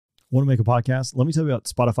Want to make a podcast? Let me tell you about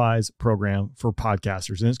Spotify's program for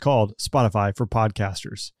podcasters, and it's called Spotify for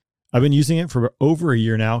Podcasters. I've been using it for over a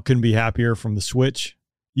year now. Couldn't be happier from the switch.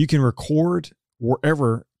 You can record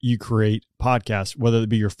wherever you create podcasts, whether it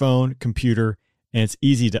be your phone, computer, and it's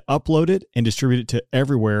easy to upload it and distribute it to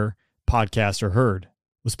everywhere podcasts are heard.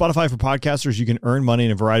 With Spotify for Podcasters, you can earn money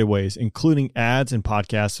in a variety of ways, including ads and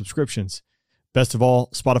podcast subscriptions. Best of all,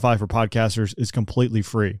 Spotify for Podcasters is completely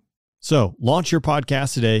free. So launch your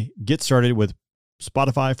podcast today. Get started with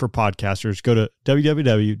Spotify for Podcasters. Go to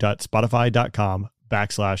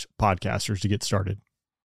www.spotify.com/podcasters to get started.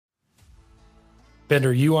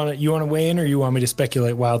 Bender, you want to weigh in, or you want me to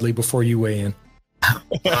speculate wildly before you weigh in?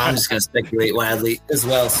 I'm just going to speculate wildly as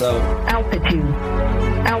well. So altitude.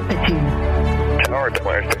 Tower,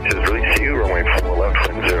 Delaware 6 is released to you. Runway 4 left,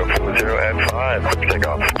 040 at 5. Clear for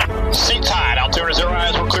takeoff. Seat tied. Altimeter 0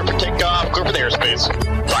 eyes. We're clear for takeoff. Clear for the airspace.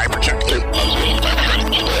 Viper check.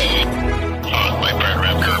 My right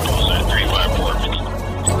ramp curve on that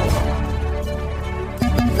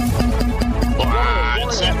 354.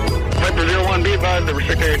 Line set. Viper 01, be advised the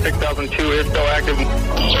restricted area 6002 is still active.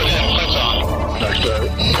 Lights on. Next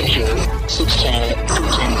picture 16,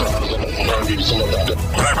 15,000.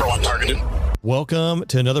 Viper 1 targeted. Welcome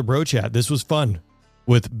to another Bro Chat. This was fun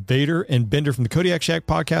with Vader and Bender from the Kodiak Shack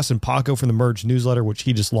podcast and Paco from the Merge newsletter, which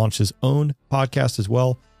he just launched his own podcast as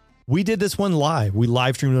well. We did this one live. We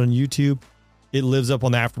live streamed it on YouTube. It lives up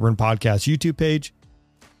on the Afterburn Podcast YouTube page.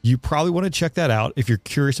 You probably want to check that out if you're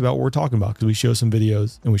curious about what we're talking about, because we show some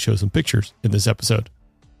videos and we show some pictures in this episode.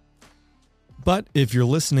 But if you're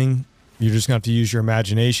listening, you're just going to have to use your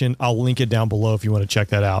imagination. I'll link it down below if you want to check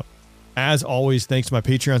that out. As always, thanks to my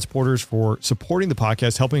Patreon supporters for supporting the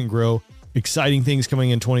podcast, helping it grow. Exciting things coming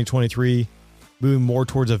in 2023, moving more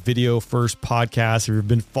towards a video first podcast. If you've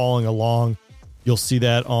been following along, you'll see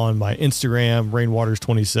that on my Instagram,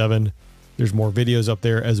 Rainwaters27. There's more videos up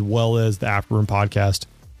there, as well as the Afterburn podcast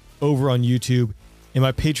over on YouTube. And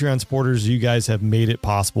my Patreon supporters, you guys have made it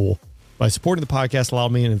possible by supporting the podcast,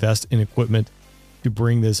 allowed me to invest in equipment to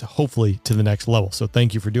bring this hopefully to the next level. So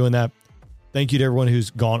thank you for doing that. Thank you to everyone who's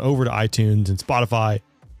gone over to iTunes and Spotify,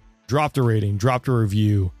 dropped a rating, dropped a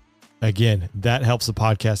review. Again, that helps the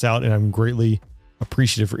podcast out, and I'm greatly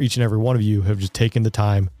appreciative for each and every one of you who have just taken the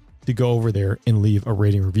time to go over there and leave a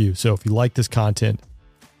rating review. So if you like this content,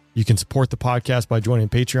 you can support the podcast by joining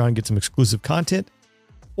Patreon, get some exclusive content.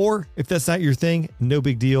 Or if that's not your thing, no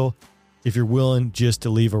big deal. If you're willing just to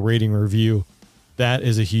leave a rating review, that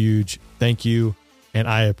is a huge thank you, and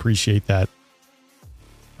I appreciate that.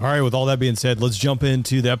 All right, with all that being said, let's jump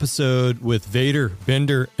into the episode with Vader,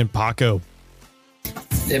 Bender, and Paco.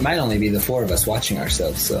 it might only be the four of us watching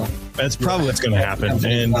ourselves. So that's probably what's going to happen.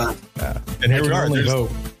 And here we are. There's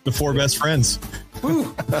the four best friends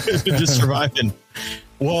just surviving.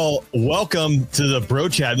 Well, welcome to the Bro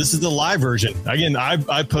Chat. This is the live version. Again,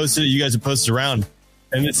 I posted it. You guys have posted around,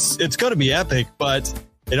 and it's going to be epic, but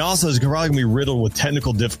it also is probably going to be riddled with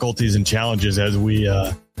technical difficulties and challenges as we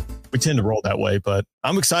tend to roll that way. But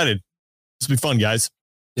I'm excited. This will be fun, guys.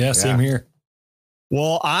 Yeah, same here.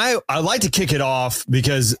 Well, I like to kick it off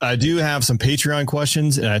because I do have some Patreon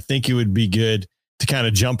questions, and I think it would be good to kind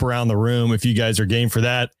of jump around the room if you guys are game for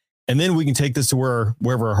that. And then we can take this to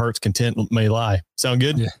wherever our heart's content may lie. Sound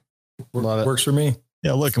good? Yeah. Works for me.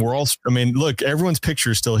 Yeah, look, and look, everyone's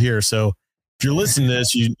picture is still here. So if you're listening to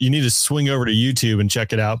this, you need to swing over to YouTube and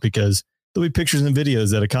check it out because there'll be pictures and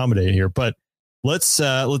videos that accommodate here. But let's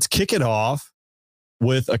kick it off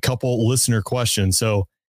with a couple listener questions. So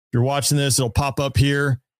if you're watching this, it'll pop up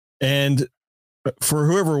here. And for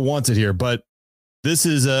whoever wants it here, but this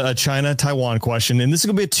is a China-Taiwan question. And this is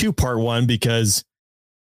going to be a two-part one because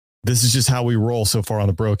this is just how we roll so far on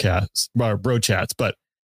the bro chats. But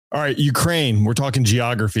all right, Ukraine, we're talking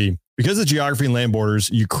geography. Because of geography and land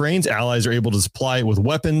borders, Ukraine's allies are able to supply it with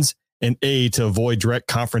weapons and aid to avoid direct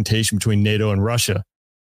confrontation between NATO and Russia.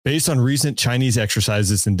 Based on recent Chinese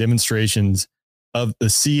exercises and demonstrations of the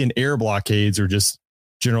sea and air blockades or just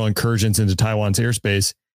general incursions into Taiwan's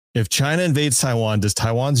airspace, if China invades Taiwan, does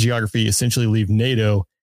Taiwan's geography essentially leave NATO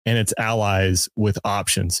and its allies with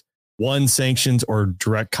options? One, sanctions or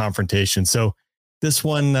direct confrontation. So this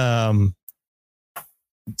one,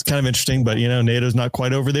 it's kind of interesting, but NATO's not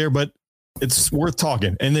quite over there, but it's worth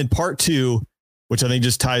talking. And then part two, which I think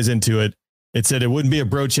just ties into it. It said it wouldn't be a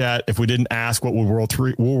bro chat if we didn't ask what World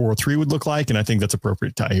War III would look like. And I think that's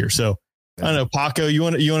appropriate to tie here. So I don't know, Paco, you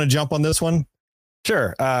want to jump on this one?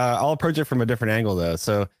 Sure. I'll approach it from a different angle though.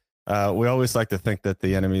 So we always like to think that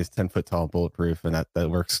the enemy is 10 foot tall and bulletproof, and that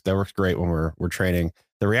works great when we're training.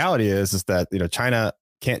 The reality is that, China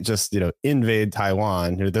can't just, invade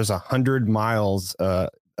Taiwan. There's 100 miles of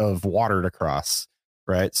of water to cross,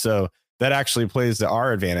 right? So that actually plays to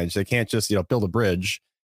our advantage. They can't just, build a bridge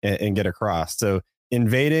and get across. So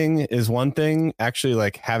invading is one thing. Actually,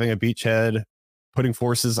 like having a beachhead, putting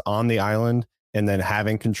forces on the island, and then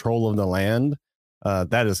having control of the land,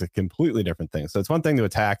 that is a completely different thing. So it's one thing to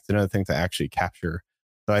attack, it's another thing to actually capture.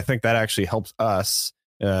 So I think that actually helps us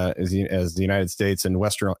as the United States and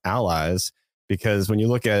Western allies, because when you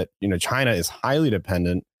look at, China is highly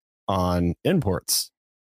dependent on imports,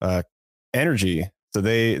 energy. So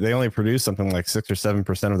they only produce something like 6 or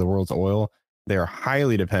 7% of the world's oil. They are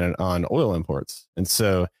highly dependent on oil imports. And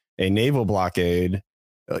so a naval blockade,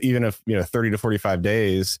 even if 30 to 45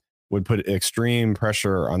 days, would put extreme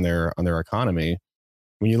pressure on their economy.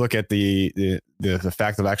 When you look at the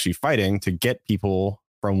fact of actually fighting to get people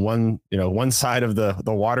from one side of the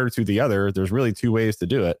water to the other, there's really two ways to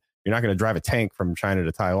do it. You're not going to drive a tank from China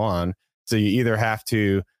to Taiwan. So you either have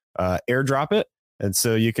to airdrop it. And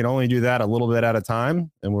so you can only do that a little bit at a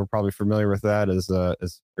time. And we're probably familiar with that as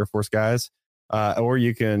Air Force guys. Or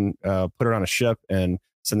you can put it on a ship and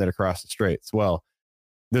send it across the straits. Well,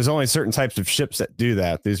 there's only certain types of ships that do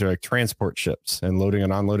that. These are like transport ships and loading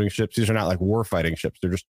and unloading ships. These are not like warfighting ships.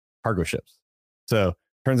 They're just cargo ships. So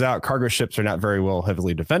turns out cargo ships are not very well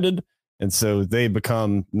heavily defended. And so they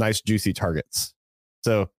become nice, juicy targets.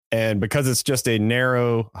 So, and because it's just a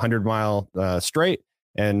narrow 100-mile strait,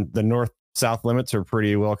 and the north-south limits are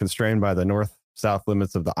pretty well constrained by the north-south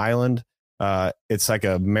limits of the island, it's like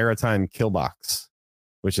a maritime kill box,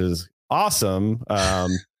 which is awesome. Not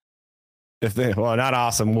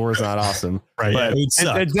awesome. War is not awesome, right? But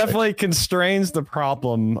Yeah, it definitely constrains the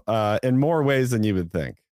problem in more ways than you would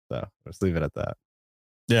think. So let's leave it at that.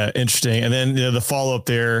 Yeah, interesting. And then the follow up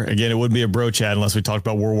there again, it wouldn't be a bro chat unless we talked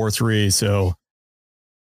about World War III. So,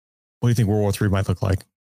 what do you think World War III might look like?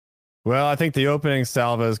 Well, I think the opening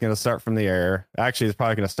salvo is going to start from the air. Actually, it's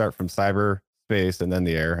probably going to start from cyberspace and then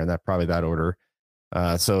the air, and that order.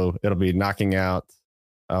 So it'll be knocking out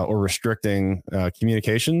or restricting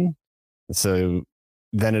communication. So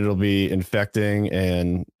then it'll be infecting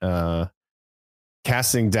and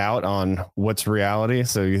casting doubt on what's reality.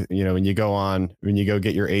 So, when you go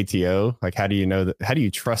get your ATO, like, how do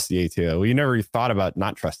you trust the ATO? Well, you never thought about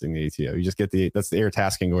not trusting the ATO. You just get that's the air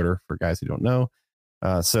tasking order for guys who don't know.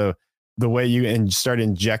 So the way you start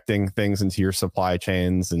injecting things into your supply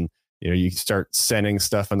chains, and, you start sending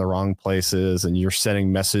stuff in the wrong places, and you're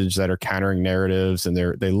sending messages that are countering narratives, and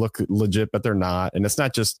they look legit, but they're not. And it's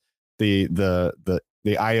not just the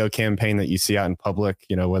IO campaign that you see out in public,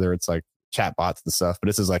 whether it's like chatbots and stuff, but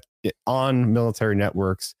this is like on military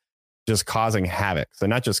networks, just causing havoc. So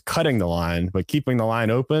not just cutting the line, but keeping the line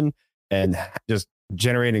open and just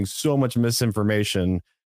generating so much misinformation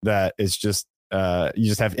that it's just, you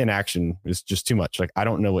just have inaction. It's just too much. Like, I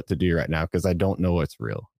don't know what to do right now because I don't know what's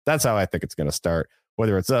real. That's how I think it's going to start.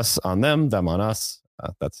 Whether it's us on them on us.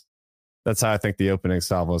 That's how I think the opening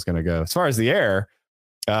salvo is going to go. As far as the air,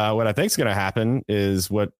 what I think is going to happen is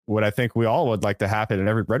what I think we all would like to happen in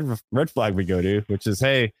every red flag we go to, which is,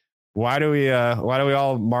 hey, why do we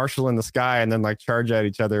all marshal in the sky and then like charge at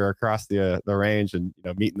each other across the range and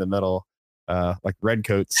meet in the middle like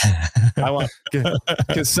redcoats? I want,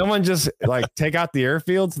 because someone just like take out the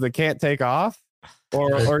airfields that can't take off,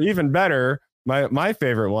 or even better, my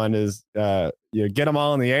favorite one is get them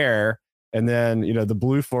all in the air. And then, the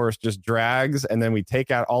Blue Force just drags, and then we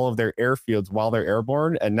take out all of their airfields while they're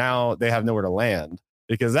airborne. And now they have nowhere to land,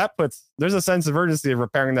 because there's a sense of urgency of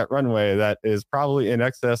repairing that runway that is probably in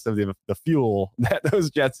excess of the fuel that those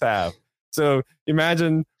jets have. So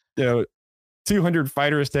imagine, 200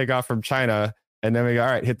 fighters take off from China, and then we go, all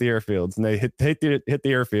right, hit the airfields, and they hit the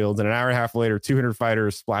airfields. And an hour and a half later, 200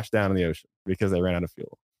 fighters splash down in the ocean because they ran out of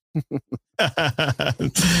fuel.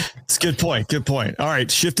 It's a good point. Good point. All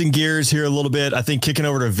right. Shifting gears here a little bit. I think kicking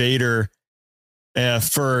over to Vader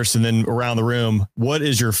first, and then around the room. What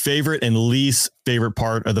is your favorite and least favorite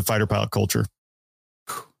part of the fighter pilot culture?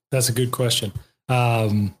 That's a good question.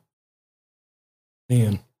 Man,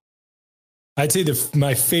 I'd say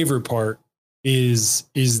my favorite part is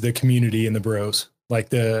the community and the bros, like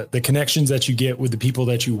the connections that you get with the people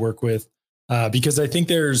that you work with. Because I think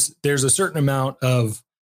there's a certain amount of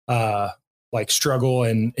like struggle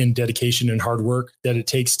and dedication and hard work that it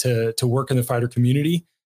takes to work in the fighter community.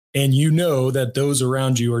 And that those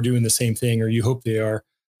around you are doing the same thing, or you hope they are.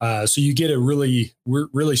 So you get a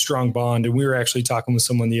really strong bond. And we were actually talking with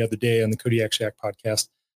someone the other day on the Kodiak Shack podcast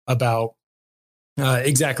about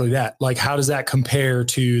exactly that. Like, how does that compare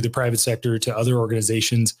to the private sector, to other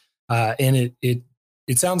organizations? And it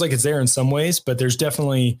sounds like it's there in some ways, but there's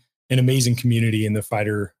definitely an amazing community in the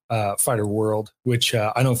fighter world, which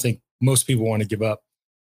I don't think most people want to give up.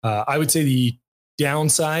 I would say the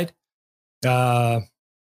downside,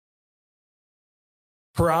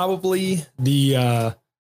 probably the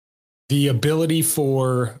ability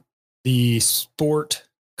for the sport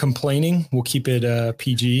complaining. We'll keep it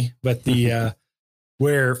PG, but the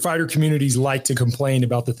where fighter communities like to complain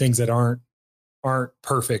about the things that aren't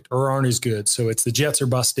perfect or aren't as good. So it's the jets are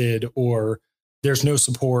busted, or there's no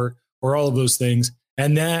support, or all of those things.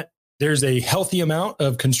 And that there's a healthy amount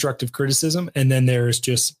of constructive criticism, and then there's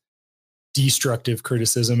just destructive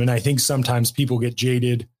criticism. And I think sometimes people get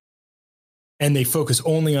jaded and they focus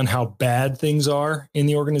only on how bad things are in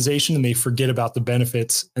the organization, and they forget about the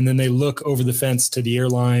benefits. And then they look over the fence to the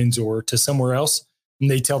airlines or to somewhere else, and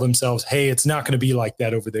they tell themselves, hey, it's not going to be like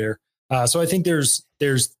that over there. So I think there's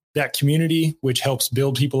that community, which helps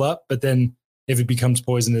build people up. But then if it becomes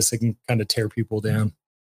poisonous, it can kind of tear people down.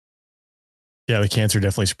 Yeah, the cancer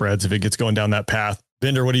definitely spreads if it gets going down that path.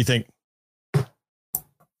 Bender, what do you think?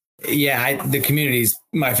 Yeah, the community is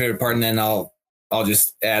my favorite part. And then I'll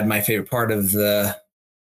just add my favorite part of this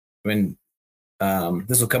will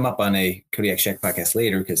come up on a Kodiak Shack podcast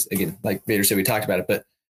later, because again, like Vader said, we talked about it, but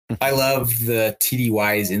I love the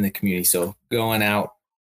TDYs in the community. So going out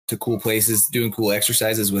to cool places, doing cool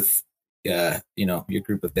exercises with, your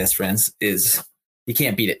group of best friends you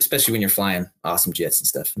can't beat it, especially when you're flying awesome jets and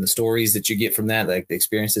stuff. And the stories that you get from that, like the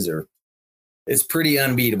experiences it's pretty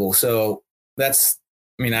unbeatable. So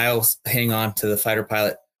I'll hang on to the fighter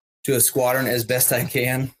pilot to a squadron as best I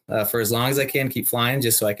can for as long as I can, keep flying,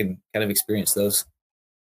 just so I can kind of experience those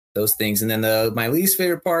things. And then my least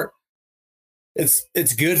favorite part,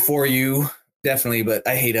 it's good for you, definitely, but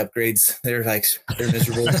I hate upgrades. They're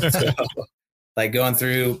miserable. So, like going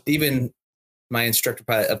through even my instructor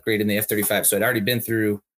pilot upgrade in the F-35. So I'd already been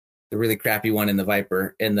through the really crappy one in the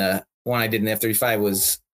Viper, and the one I did in the F-35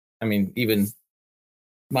 was, even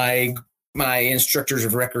my instructors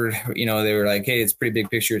of record, they were like, hey, it's a pretty big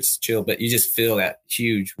picture, it's chill, but you just feel that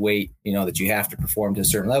huge weight, that you have to perform to a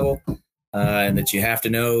certain level, and that you have to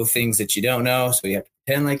know things that you don't know. So you have to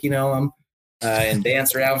pretend like you know them and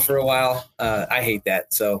dance around for a while. I hate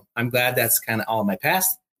that. So I'm glad that's kind of all in my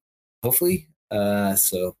past, hopefully.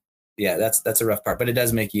 So yeah, that's a rough part, but it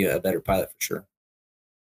does make you a better pilot for sure.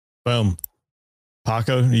 Boom.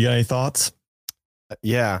 Paco, you got any thoughts?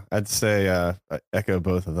 Yeah, I'd say I echo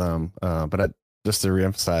both of them. But just to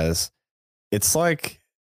reemphasize, it's like,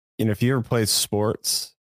 if you ever play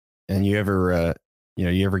sports and you ever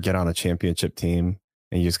get on a championship team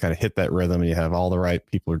and you just kind of hit that rhythm, and you have all the right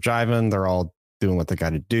people are driving, they're all doing what they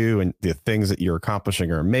got to do, and the things that you're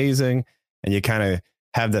accomplishing are amazing, and you kind of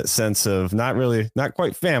have that sense of not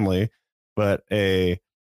quite family, but a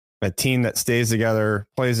team that stays together,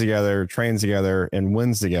 plays together, trains together, and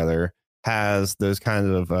wins together, has those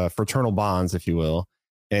kinds of fraternal bonds, if you will.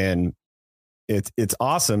 And it's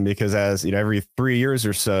awesome because, as every 3 years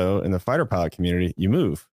or so in the fighter pilot community, you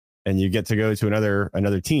move and you get to go to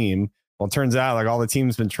another team. Well, it turns out like all the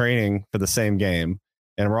teams been training for the same game,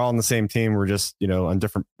 and we're all on the same team. We're just, on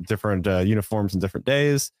different uniforms and different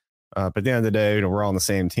days. But at the end of the day, we're all on the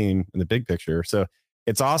same team in the big picture. So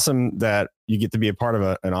it's awesome that you get to be a part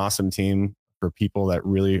of an awesome team for people that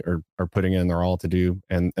really are putting in their all to do.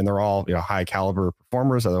 And they're all, high caliber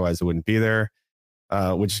performers. Otherwise it wouldn't be there.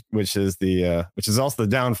 Which is also the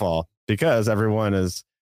downfall, because everyone is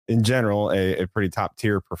in general a pretty top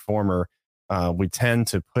tier performer. We tend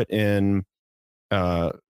to put in,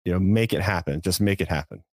 make it happen, just make it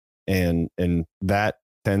happen. And that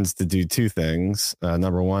tends to do two things.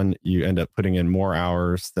 Number one, you end up putting in more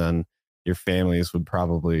hours than your families would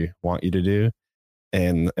probably want you to do.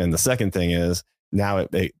 And the second thing is, now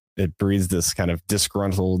it breeds this kind of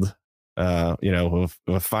disgruntled, with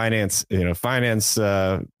finance, did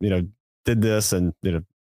this, and,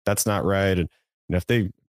 that's not right. And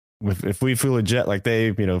if we flew a jet like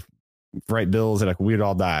they, write bills, and like we'd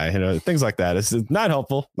all die, things like that. It's not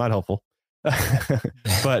helpful.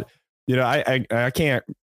 But, I can't.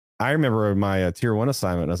 I remember my tier 1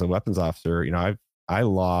 assignment as a weapons officer. I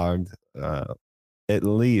logged at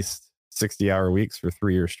least 60-hour weeks for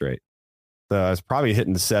 3 years straight. So I was probably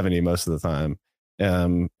hitting 70 most of the time.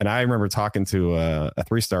 And I remember talking to a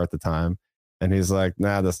 3-star at the time, and he's like,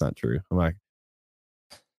 "Nah, that's not true." I'm like,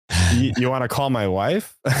 "You want to call my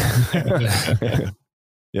wife?"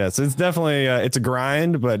 Yeah, so it's definitely it's a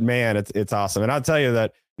grind, but man, it's awesome. And I'll tell you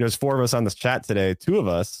that there's 4 of us on this chat today. 2 of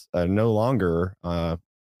us are no longer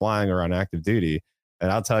flying or on active duty.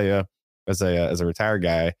 And I'll tell you, as a retired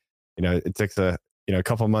guy, it takes a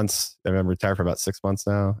couple months. I've been retired for about 6 months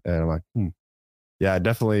now, and I'm like, yeah, you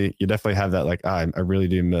definitely have that. Like, I really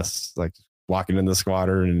do miss like walking in the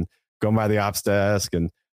squadron and going by the ops desk and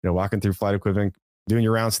walking through flight equipment doing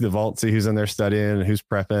your rounds through the vault, see who's in there studying and who's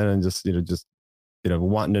prepping, and just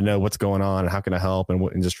wanting to know what's going on and how can I help,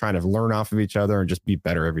 and just trying to learn off of each other and just be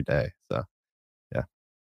better every day. So, yeah.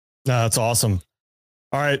 That's awesome.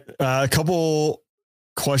 All right. A couple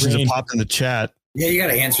questions have popped in the chat. Yeah, you got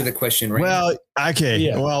to answer the question, right? Well, okay.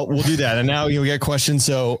 Yeah. Well, we'll do that. And now we got questions.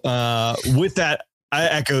 So with that, I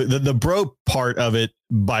echo the bro part of it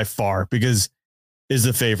by far, because is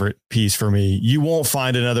the favorite piece for me. You won't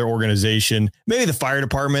find another organization, maybe the fire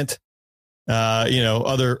department,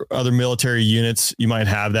 other military units, you might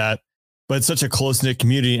have that, but it's such a close knit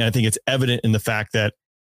community. And I think it's evident in the fact that,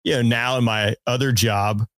 now in my other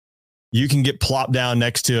job, you can get plopped down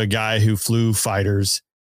next to a guy who flew fighters,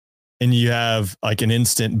 and you have like an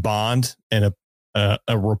instant bond and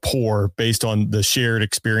a rapport based on the shared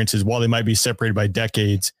experiences. While they might be separated by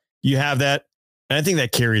decades, you have that. And I think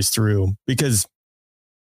that carries through, because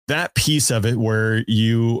that piece of it where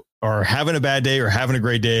you are having a bad day or having a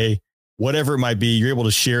great day, whatever it might be, you're able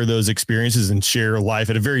to share those experiences and share life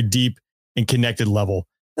at a very deep and connected level.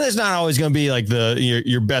 There's not always going to be like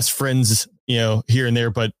your best friends, here and there,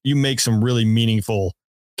 but you make some really meaningful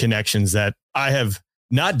connections that I have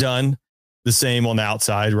not done the same on the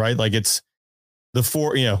outside, right? Like it's the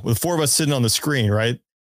four of us sitting on the screen, right?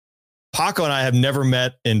 Paco and I have never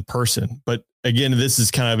met in person, but again, this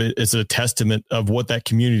is kind of, it's a testament of what that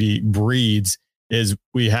community breeds, is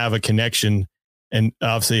we have a connection and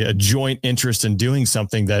obviously a joint interest in doing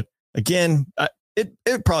something that, again,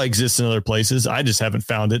 it probably exists in other places. I just haven't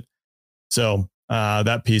found it. So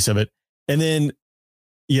that piece of it. And then,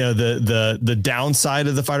 the downside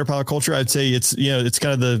of the fighter pilot culture, I'd say it's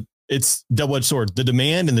kind of it's double-edged sword. The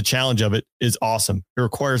demand and the challenge of it is awesome. It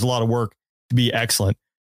requires a lot of work to be excellent.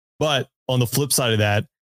 But on the flip side of that,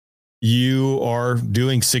 you are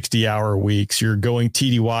doing 60-hour weeks. You're going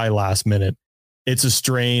TDY last minute. It's a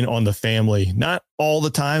strain on the family. Not all the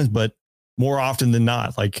times, but more often than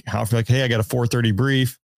not. Like, hey, I got a 4:30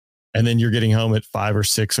 brief, and then you're getting home at 5 or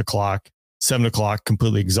 6 o'clock, 7 o'clock,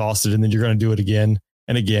 completely exhausted, and then you're going to do it again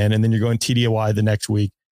and again, and then you're going TDY the next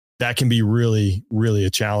week. That can be really, really a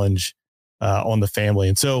challenge on the family.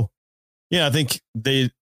 And so, I think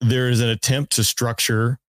there is an attempt to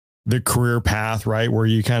structure the career path, right, where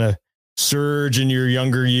you kind of surge in your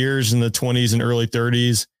younger years in the 20s and early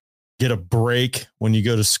 30s, get a break when you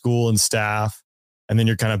go to school and staff, and then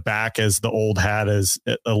you're kind of back as the old hat as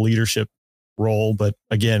a leadership role. But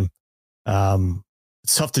again,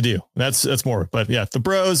 it's tough to do. That's more, but yeah, the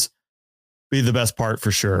bros be the best part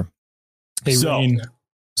for sure. Hey, Wayne,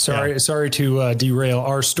 sorry to derail.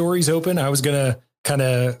 Our story's open. I was going to kind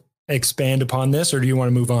of expand upon this, or do you want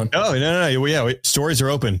to move on? Oh, no. Yeah. Stories are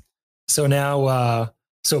open. So now,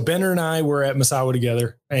 Bender and I were at Misawa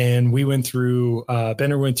together, and we went through,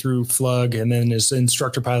 Bender went through FLUG and then his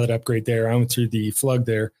instructor pilot upgrade there. I went through the FLUG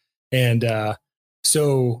there. And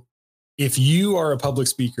so if you are a public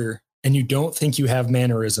speaker and you don't think you have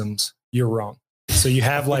mannerisms, you're wrong. So you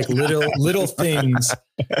have like little things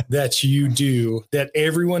that you do that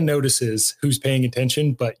everyone notices who's paying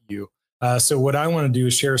attention, but you. So what I want to do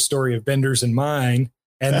is share a story of Bender's and mine,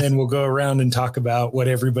 and then we'll go around and talk about what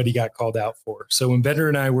everybody got called out for. So when Bender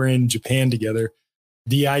and I were in Japan together,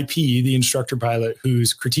 the IP, the instructor pilot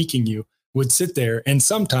who's critiquing you, would sit there and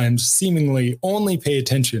sometimes seemingly only pay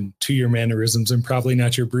attention to your mannerisms and probably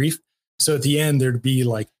not your brief. So at the end, there'd be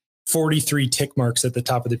like 43 tick marks at the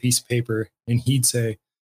top of the piece of paper. And he'd say,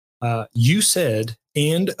 you said,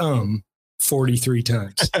 and 43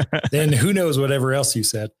 times. Then who knows whatever else you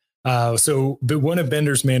said. But one of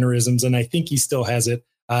Bender's mannerisms, and I think he still has it,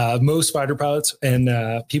 most fighter pilots and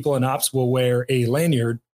people in ops will wear a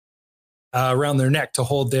lanyard around their neck to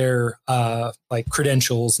hold their like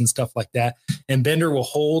credentials and stuff like that. And Bender will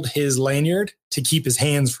hold his lanyard to keep his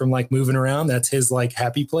hands from like moving around. That's his like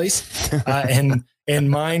happy place. And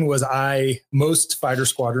mine was most fighter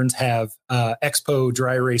squadrons have Expo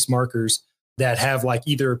dry erase markers that have like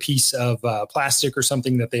either a piece of plastic or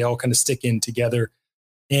something that they all kind of stick in together.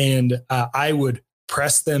 And I would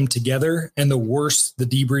press them together. And the worse the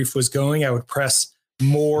debrief was going, I would press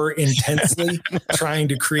more intensely, trying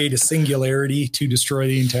to create a singularity to destroy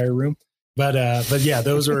the entire room. But yeah,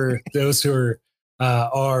 those were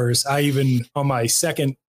ours. I even on my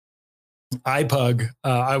second IPUG,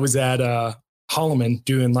 I was at Holloman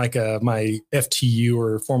doing like my FTU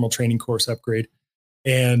or formal training course upgrade,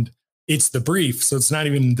 and it's the brief, so it's not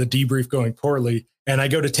even the debrief going poorly. And I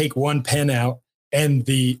go to take one pen out, and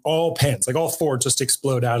all pens, like all four, just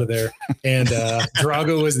explode out of there. And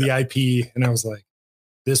Drago was the IP, and I was like,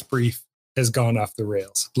 this brief has gone off the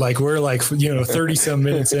rails. Like we're like 30 some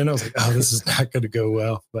minutes in. I was like, oh, this is not going to go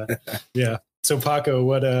well. But yeah. So Paco,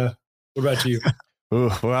 what about you? Ooh,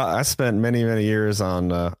 well, I spent many years on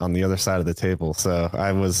the other side of the table, so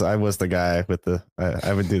I was the guy with the.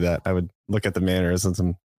 I would do that. I would look at the mannerisms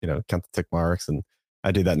and count the tick marks, and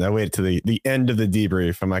I do that. And I wait to the end of the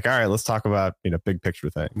debrief. I'm like, all right, let's talk about big picture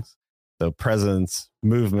things. So presence,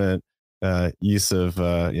 movement, use of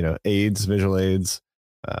aids, visual aids.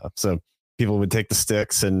 So people would take the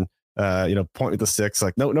sticks and point with the sticks,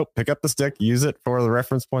 like nope, pick up the stick, use it for the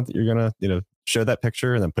reference point that you're gonna show that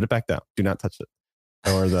picture, and then put it back down. Do not touch it.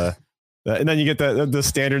 Or and then you get the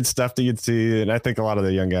standard stuff that you'd see, and I think a lot of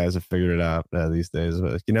the young guys have figured it out these days.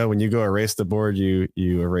 But when you go erase the board, you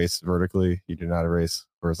erase vertically. You do not erase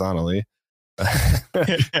horizontally. All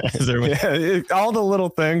the little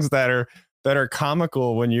things that are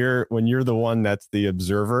comical when you're the one that's the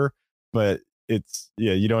observer, but it's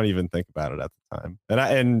you don't even think about it at the time.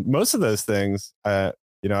 And most of those things, I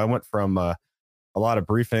went from a lot of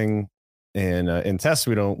briefing and in tests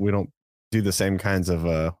we don't do the same kinds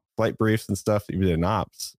of flight briefs and stuff that you did in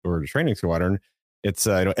ops or training squadron. It's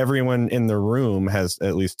everyone in the room has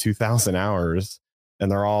at least 2,000 hours, and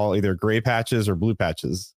they're all either gray patches or blue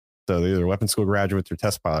patches. So they're either weapons school graduates or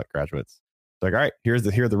test pilot graduates. It's like, all right, here are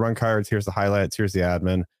the run cards, here's the highlights, here's the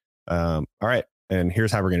admin. All right, and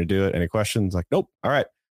here's how we're going to do it. Any questions? Like, nope. All right,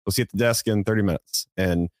 we'll see you at the desk in 30 minutes.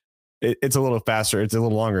 And it's a little faster. It's a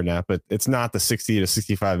little longer now, but it's not the 60 to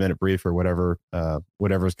 65 minute brief or whatever's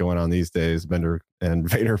going on these days. Bender and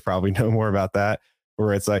Vader probably know more about that,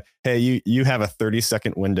 where it's like, hey, you have a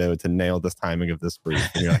 30-second window to nail this timing of this brief.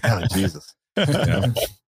 And you're like, oh, Jesus.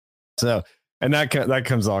 So, and that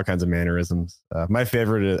comes all kinds of mannerisms. My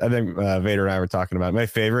favorite is, I think Vader and I were talking about, my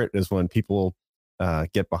favorite is when people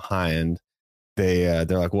get behind. They're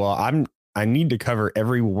like, well, I need to cover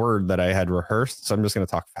every word that I had rehearsed, so I'm just going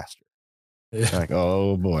to talk faster. Yeah. Like,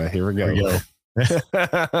 oh boy, here we go.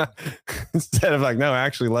 Instead of like, no,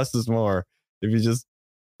 actually less is more. If you just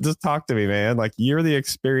talk to me, man, like you're the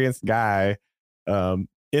experienced guy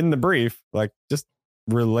in the brief, like just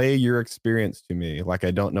relay your experience to me. Like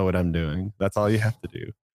I don't know what I'm doing. That's all you have to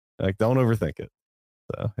do. Like don't overthink it.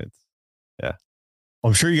 So it's, yeah.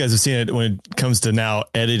 I'm sure you guys have seen it when it comes to now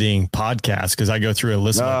editing podcasts, because I go through a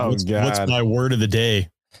list of what's my word of the day.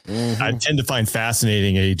 Mm-hmm. I tend to find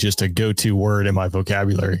fascinating just a go-to word in my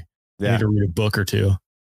vocabulary. Yeah. I need to read a book or two.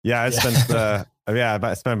 Yeah, I spent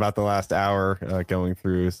I spent about the last hour going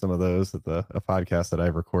through some of those at a podcast that I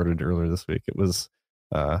recorded earlier this week. It was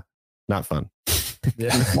not fun.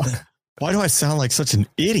 Yeah. Why do I sound like such an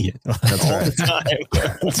idiot That's all right. the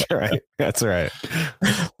time? That's right. That's right.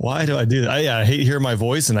 Why do I do that? I hate hearing my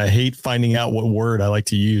voice, and I hate finding out what word I like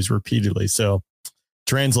to use repeatedly. So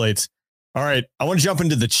translates. All right. I want to jump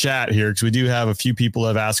into the chat here because we do have a few people that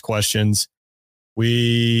have asked questions.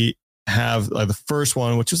 We have the first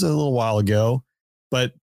one, which was a little while ago,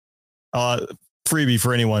 but freebie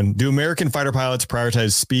for anyone. Do American fighter pilots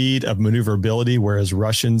prioritize speed of maneuverability, whereas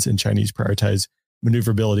Russians and Chinese prioritize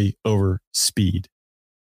maneuverability over speed?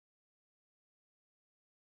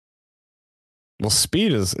 Well,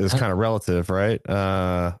 speed is kind of relative, right?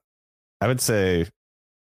 I would say,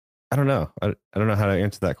 I don't know. I don't know how to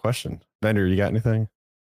answer that question. Bender, you got anything?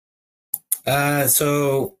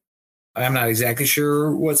 So I'm not exactly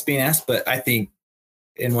sure what's being asked, but I think,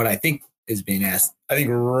 and what I think is being asked, I think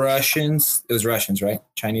Russians, it was Russians, right?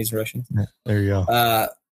 Chinese Russians. Yeah, there you go. I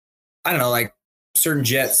don't know, like certain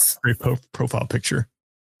jets. Great profile picture.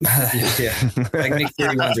 Yeah. Like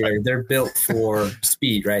MiG-31s or whatever, they're built for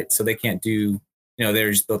speed, right? So they can't do,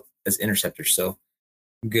 they're just built as interceptors. So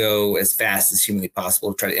go as fast as humanly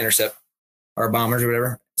possible to try to intercept our bombers or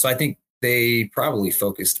whatever. So I think they probably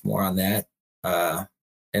focused more on that.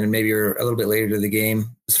 And maybe you're a little bit later to the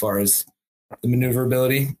game as far as the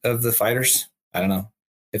maneuverability of the fighters. I don't know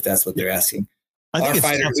if that's what they're asking. I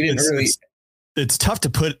think it's tough to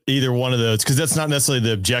put either one of those because that's not necessarily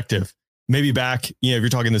the objective. Maybe back, if you're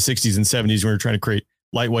talking the 60s and 70s when we were trying to create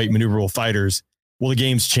lightweight maneuverable fighters, well, the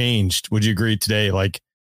game's changed. Would you agree today?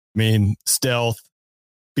 Stealth,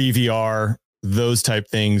 BVR, those type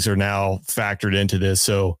things are now factored into this.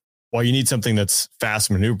 So while you need something that's fast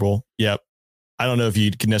maneuverable, yep. I don't know if you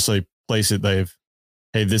can necessarily place it.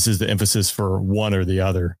 Hey, this is the emphasis for one or the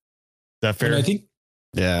other. Is that fair? I think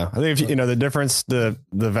if the difference, the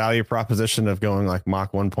value proposition of going like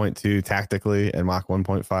Mach 1.2 tactically and Mach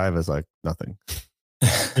 1.5 is like nothing.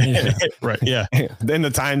 Right. Yeah. Then the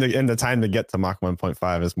time to get to Mach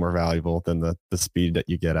 1.5 is more valuable than the speed that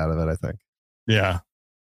you get out of it, I think. Yeah.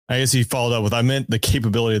 I guess he followed up with, I meant the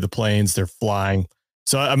capability of the planes they're flying.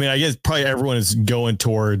 So, I guess probably everyone is going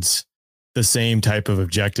towards the same type of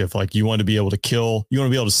objective. Like you want to be able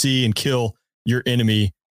to see and kill your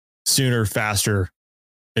enemy sooner, faster,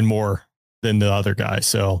 and more than the other guy.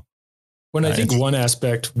 So when I think one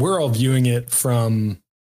aspect, we're all viewing it from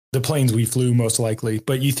the planes we flew most likely,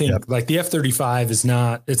 but you think like the F-35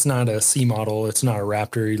 it's not a C model. It's not a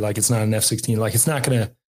Raptor. Like it's not an F-16. Like it's not going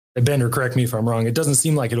to, Bender, correct me if I'm wrong. It doesn't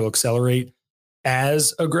seem like it'll accelerate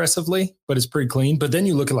as aggressively, but it's pretty clean. But then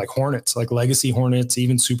you look at like Hornets, like Legacy Hornets,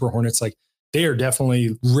 even Super Hornets, like they are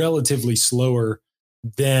definitely relatively slower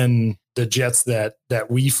than the jets that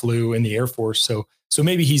we flew in the Air Force. So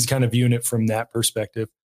maybe he's kind of viewing it from that perspective.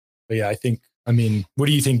 But yeah, I mean, what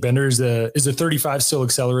do you think, Bender? Is the 35 still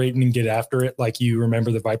accelerating and get after it like you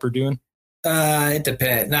remember the Viper doing? It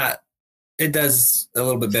depends. It does a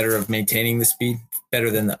little bit better of maintaining the speed, better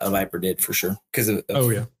than a Viper did for sure, because of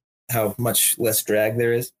how much less drag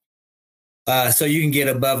there is. So you can get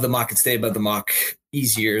above the Mach and stay above the Mach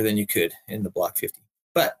easier than you could in the Block 50.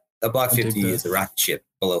 But a Block 50 is a rocket ship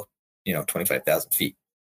below, 25,000 feet.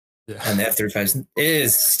 Yeah. And the F-35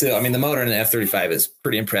 is still, I mean, the motor in the F-35 is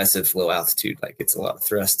pretty impressive, low altitude. Like it's a lot of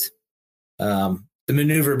thrust. The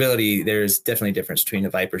maneuverability, there's definitely a difference between a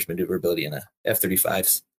Viper's maneuverability and a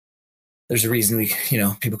F-35's. There's a reason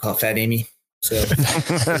people call it Fat Amy. So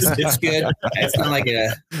it's good. It's not like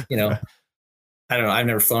I don't know. I've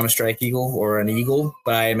never flown a Strike Eagle or an Eagle,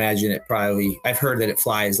 but I imagine I've heard that it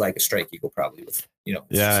flies like a Strike Eagle probably with,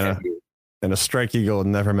 Yeah. And a Strike Eagle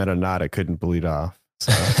never met a knot it couldn't bleed off.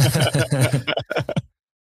 So.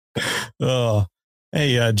 Oh,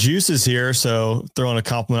 hey, Juice is here. So throwing a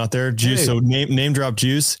compliment out there. Juice. Hey. So name drop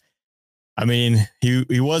Juice. I mean,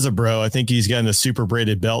 he was a bro. I think he's getting a super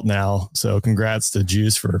braided belt now. So congrats to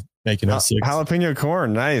Juice for making it 6. Jalapeno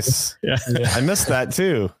corn. Nice. Yeah. I missed that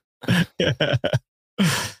too. Yeah,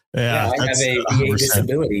 I have a VA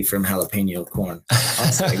disability from jalapeno corn.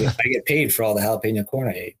 Honestly, I get paid for all the jalapeno corn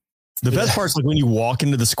I ate. The best part is like when you walk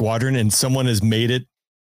into the squadron and someone has made it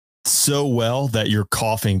so well that you're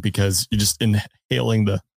coughing because you're just inhaling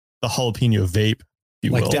the jalapeno vape.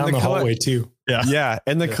 Like down the hallway too. Yeah. Yeah.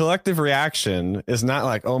 And the collective reaction is not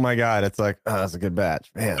like, oh my God, it's like, oh, that's a good batch.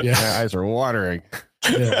 Man, my eyes are watering.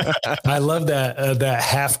 Yeah. I love that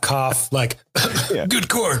half cough, like good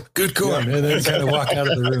corn. And then kind of walk out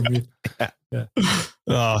of the room.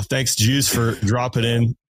 Yeah. Thanks, Juice, for dropping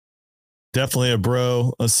in. Definitely a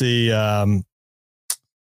bro. Let's see.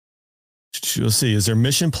 Is there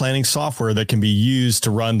mission planning software that can be used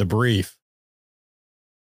to run the brief?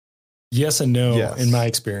 Yes and no, in my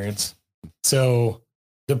experience. So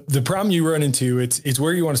the problem you run into, it's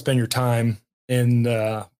where you want to spend your time. And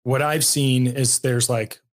what I've seen is there's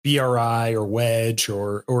like BRI or Wedge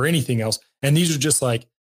or anything else. And these are just like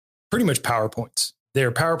pretty much PowerPoints.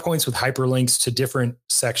 They're PowerPoints with hyperlinks to different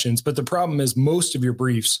sections. But the problem is most of your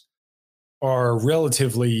briefs are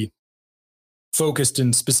relatively focused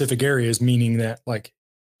in specific areas, meaning that like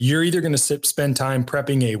you're either going to spend time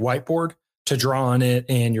prepping a whiteboard to draw on it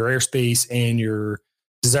and your airspace and your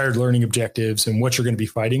desired learning objectives and what you're going to be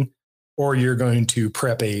fighting, or you're going to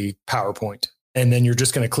prep a PowerPoint and then you're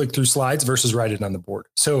just going to click through slides versus write it on the board.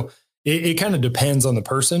 So it kind of depends on the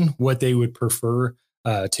person, what they would prefer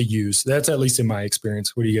to use. That's at least in my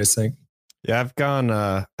experience. What do you guys think?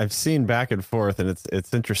 Yeah, I've seen back and forth, and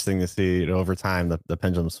it's interesting to see over time the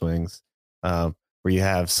pendulum swings, where you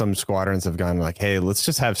have some squadrons have gone like, hey, let's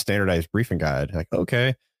just have standardized briefing guide. Like,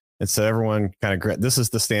 okay. And so everyone kind of, this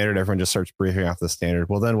is the standard. Everyone just starts briefing off the standard.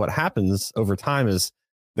 Well, then what happens over time is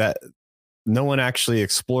that no one actually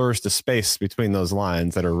explores the space between those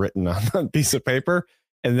lines that are written on a piece of paper.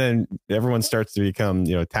 And then everyone starts to become,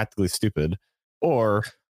 tactically stupid, or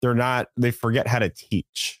they forget how to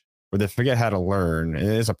teach, or they forget how to learn. And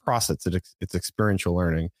it is a process. It's experiential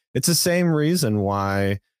learning. It's the same reason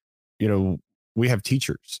why, we have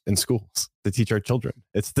teachers in schools to teach our children.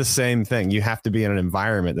 It's the same thing. You have to be in an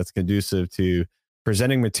environment that's conducive to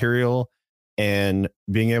presenting material and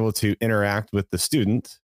being able to interact with the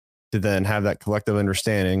student to then have that collective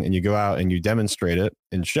understanding. And you go out and you demonstrate it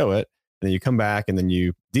and show it. And then you come back and then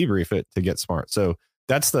you debrief it to get smart. So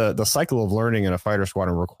that's the cycle of learning in a fighter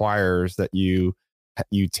squadron requires that you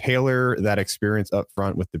tailor that experience up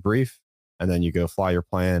front with the brief, and then you go fly your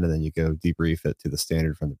plan, and then you go debrief it to the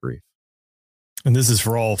standard from the brief. And this is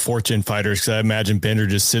for all Fortune fighters, because I imagine Bender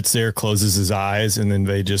just sits there, closes his eyes, and then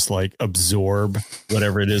they just like absorb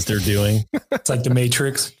whatever it is they're doing. It's like the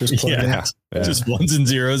Matrix. Just just ones and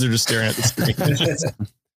zeros are just staring at the screen.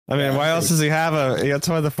 I mean, why else does he have that's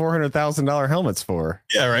why the $400,000 helmet's for.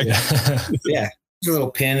 Yeah, right. Yeah. There's a little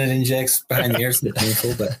pin that injects behind the ears. It's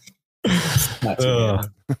painful, but not too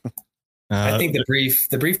bad. I think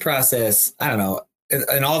the brief process, I don't know,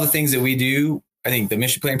 and all the things that we do, I think the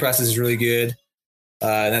mission planning process is really good.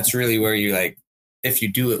 That's really where you if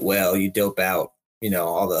you do it well, you dope out,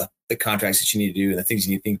 all the the contracts that you need to do and the things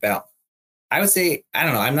you need to think about. I would say, I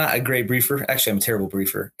don't know, I'm not a great briefer. Actually, I'm a terrible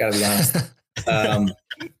briefer. Gotta be honest.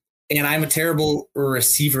 And I'm a terrible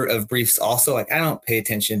receiver of briefs also. Like I don't pay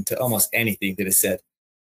attention to almost anything that is said.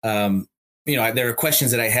 There are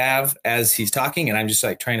questions that I have as he's talking and I'm just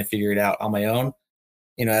like trying to figure it out on my own.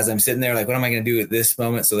 As I'm sitting there, like, what am I going to do at this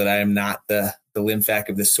moment so that I am not the lymphatic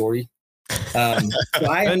of this story? So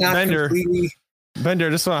I am not completely...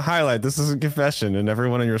 Bender, just want to highlight, this is a confession and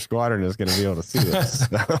everyone in your squadron is going to be able to see this.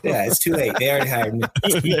 Yeah, it's too late. They already hired me.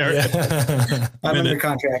 I'm under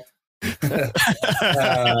contract.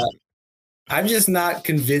 I'm just not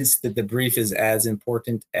convinced that the brief is as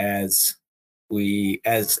important as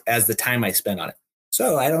the time I spend on it.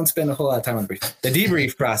 So I don't spend a whole lot of time on the brief. The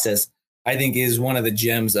debrief process, I think, is one of the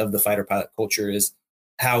gems of the fighter pilot culture, is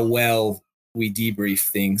how well we debrief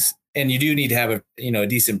things. And you do need to have a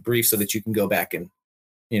decent brief so that you can go back and,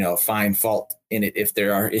 find fault in it if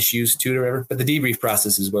there are issues to it or whatever. But the debrief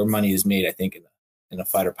process is where money is made, I think, in a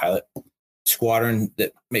fighter pilot squadron,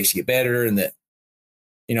 that makes you get better and that,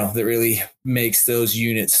 that really makes those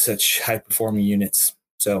units such high performing units.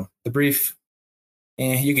 So the brief,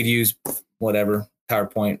 you could use whatever,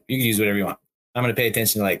 PowerPoint, you can use whatever you want. I'm going to pay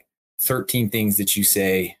attention to like 13 things that you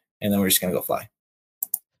say, and then we're just going to go fly.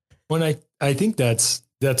 When I think that's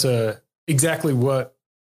exactly what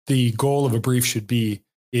the goal of a brief should be,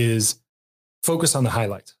 is focus on the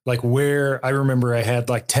highlights. Like where I remember I had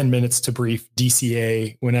like 10 minutes to brief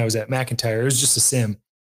DCA when I was at McIntyre. It was just a sim,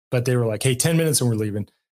 but they were like, hey, 10 minutes and we're leaving.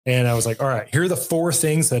 And I was like, all right, here are the 4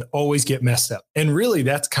 things that always get messed up. And really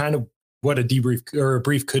that's kind of what a debrief or a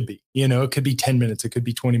brief could be. It could be 10 minutes, it could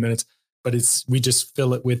be 20 minutes, but we just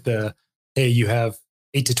fill it with hey, you have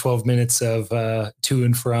 8 to 12 minutes of to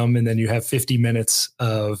and from, and then you have 50 minutes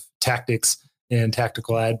of tactics and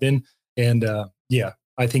tactical admin. And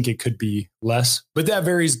I think it could be less, but that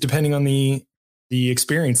varies depending on the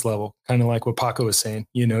experience level. Kind of like what Paco was saying,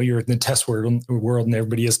 you're in the test world and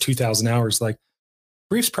everybody has 2,000 hours. Like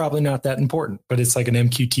brief's probably not that important, but it's like an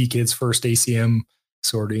MQT kid's first ACM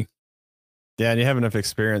sortie. Yeah, and you have enough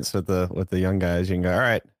experience with the young guys. You can go, all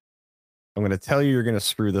right, I'm going to tell you you're going to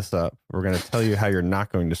screw this up. We're going to tell you how you're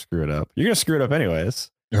not going to screw it up. You're going to screw it up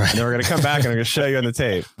anyways. Right. And then we're going to come back and I'm going to show you on the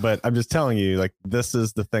tape. But I'm just telling you, like, this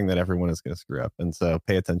is the thing that everyone is going to screw up. And so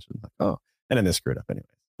pay attention. Like, oh, and then they screw it up anyways.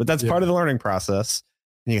 But that's part of the learning process.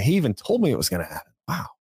 And he even told me it was going to happen. Wow.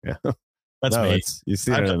 Yeah. That's me. You've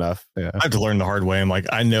seen it enough. Yeah. I have to learn the hard way. I'm like,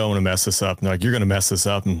 I know I'm going to mess this up. And they're like, you're going to mess this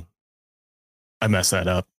up. And I mess that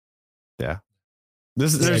up. Yeah.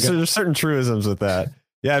 There's certain truisms with that.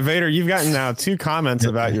 Yeah, Vader, you've gotten now 2 comments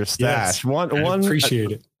about your stash. Yes, one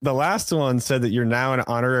appreciate it. The last one said that you're now an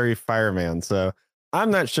honorary fireman. So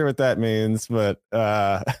I'm not sure what that means, but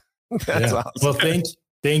that's awesome. Well, thank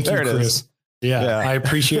you, Chris. Yeah, I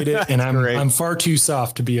appreciate it, and I'm far too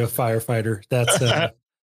soft to be a firefighter.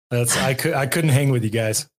 That's I couldn't hang with you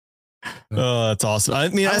guys. Oh, that's awesome. I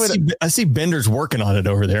mean, I see Bender's working on it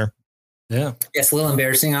over there. Yeah, it's a little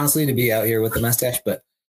embarrassing, honestly, to be out here with the mustache, but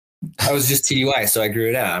I was just TDY, so I grew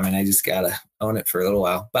it out. I mean, I just gotta own it for a little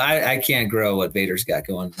while, but I can't grow what Vader's got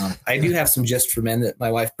going on. I do have some Just for Men that my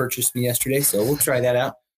wife purchased me yesterday, so we'll try that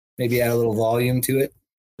out. Maybe add a little volume to it.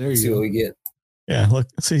 There you see go. What we get. Yeah, look,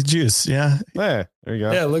 see juice. Yeah, there you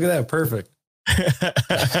go. Yeah, look at that, perfect.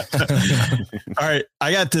 All right,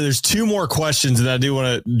 there's 2 more questions, and I do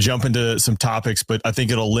want to jump into some topics, but I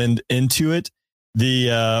think it'll lend into it.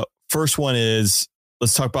 The first one is,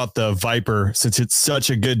 let's talk about the Viper. Since it's such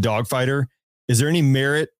a good dogfighter, is there any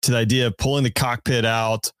merit to the idea of pulling the cockpit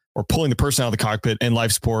out or pulling the person out of the cockpit and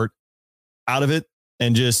life support out of it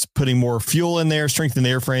and just putting more fuel in there, strengthen the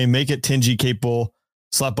airframe, make it 10G capable,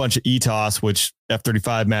 slap a bunch of ETOS, which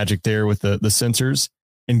F-35 magic there with the sensors,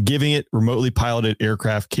 and giving it remotely piloted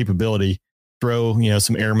aircraft capability, throw,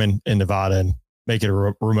 some airmen in Nevada and make it a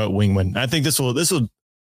remote wingman. I think this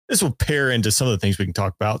will pair into some of the things we can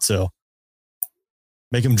talk about. So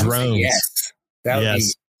make them drones.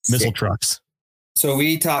 Yes. Missile trucks. So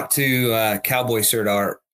we talked to Cowboy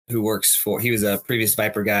Serdar, who he was a previous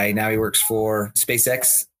Viper guy. Now he works for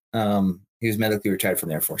SpaceX. He was medically retired from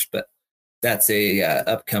the Air Force, but that's a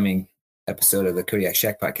upcoming episode of the Kodiak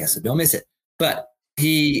Shack podcast, so don't miss it. But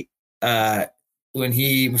he, before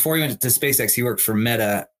he went to SpaceX, he worked for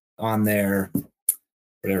Meta on their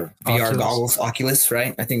VR goggles, Oculus,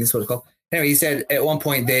 right? I think that's what it's called. Anyway, he said at one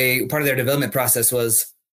point part of their development process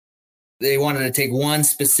was they wanted to take one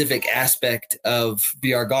specific aspect of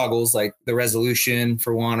VR goggles, like the resolution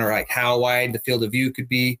for one, or like how wide the field of view could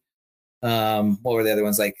be. What were the other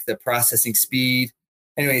ones? Like the processing speed.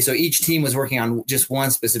 Anyway, so each team was working on just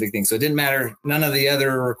one specific thing. So it didn't matter. None of the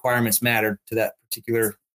other requirements mattered to that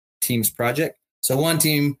particular team's project. So one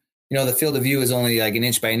team, the field of view is only like an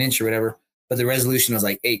inch by an inch or whatever, but the resolution was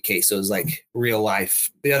like 8K. So it was like real life.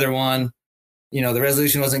 The other one, the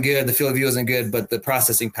resolution wasn't good. The field of view wasn't good, but the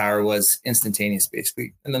processing power was instantaneous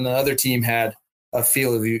basically. And then the other team had a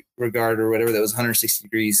field of view regard or whatever that was 160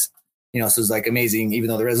 degrees, so it was like amazing, even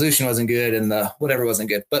though the resolution wasn't good and the whatever wasn't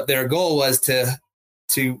good. But their goal was to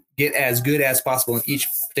get as good as possible in each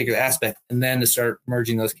particular aspect, and then to start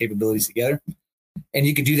merging those capabilities together. And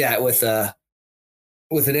you could do that with an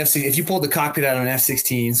F-16. If you pulled the cockpit out of an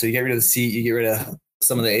F-16, so you get rid of the seat, you get rid of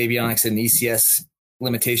some of the avionics and ECS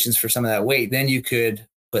limitations for some of that weight, then you could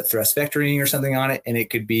put thrust vectoring or something on it, and it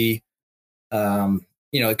could be,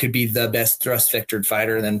 it could be the best thrust vectored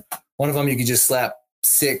fighter. And then one of them, you could just slap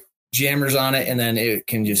sick jammers on it, and then it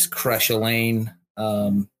can just crush a lane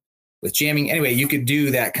with jamming. Anyway, you could do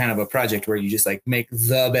that kind of a project where you just like make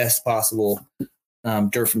the best possible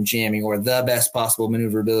dirt from jamming, or the best possible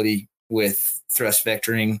maneuverability with thrust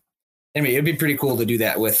vectoring. Anyway, it'd be pretty cool to do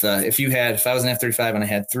that with if I was an F-35 and I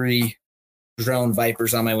had 3 drone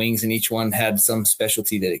Vipers on my wings, and each one had some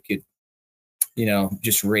specialty that it could,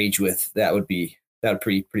 just rage with. That would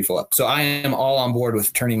pretty full up. So I am all on board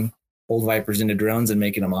with turning old Vipers into drones and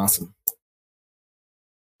making them awesome.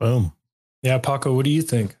 Boom. Yeah, Paco, what do you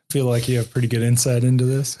think? I feel like you have pretty good insight into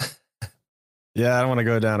this. Yeah, I don't want to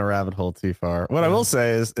go down a rabbit hole too far. What I will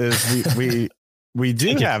say is we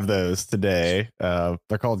do have those today.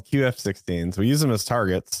 They're called QF-16s. We use them as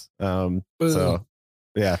targets. So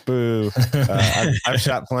yeah, boo. I've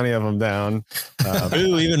shot plenty of them down.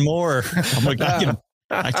 Boo, even more. I'm like,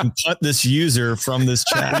 I can cut this user from this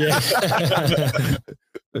chat. Yeah.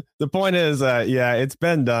 The point is, it's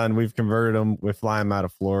been done. We've converted them. We fly them out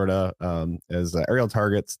of Florida as aerial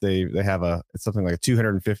targets. They have it's something like a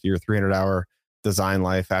 250 or 300 hour design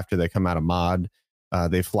life after they come out of mod.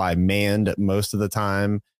 They fly manned most of the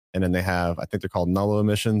time, and then they have, I think they're called nullo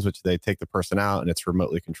missions, which they take the person out and it's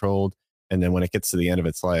remotely controlled. And then when it gets to the end of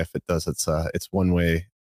its life, it does its one way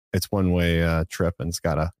trip, and it's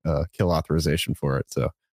got a kill authorization for it. So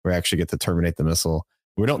we actually get to terminate the missile.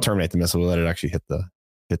 We don't terminate the missile; we let it actually hit the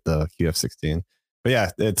QF-16. But yeah,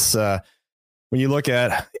 it's when you look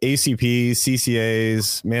at ACPs,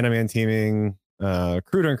 CCAs, man-to-man teaming,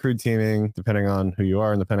 crew-to-crew teaming, depending on who you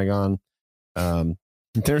are in the Pentagon.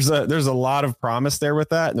 There's a lot of promise there with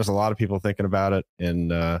that, and there's a lot of people thinking about it,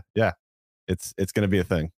 and it's going to be a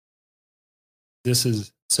thing. This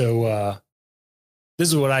is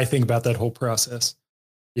what I think about that whole process.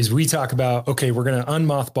 Is we talk about, okay, we're going to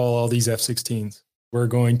unmothball all these F-16s. We're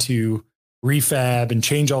going to refab and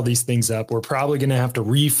change all these things up. We're probably going to have to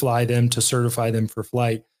refly them to certify them for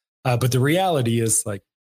flight. But the reality is, like,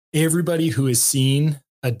 everybody who has seen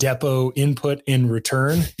a depot input and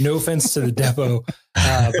return, no offense to the depot,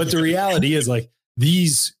 but the reality is, like,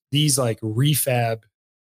 these like refab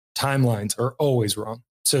timelines are always wrong.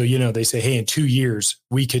 So, they say, hey, in 2 years,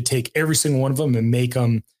 we could take every single one of them and make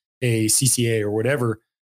them a CCA or whatever.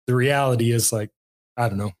 The reality is, like, I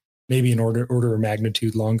don't know, maybe an order of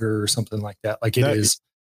magnitude longer or something like that. Like it is.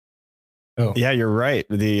 Oh yeah, you're right.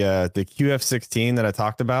 The QF-16 that I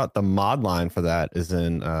talked about, the mod line for that is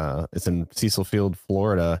in Cecil Field,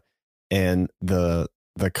 Florida, and the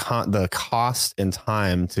cost and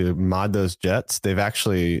time to mod those jets, the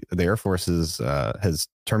Air Force has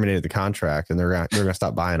terminated the contract, and they're gonna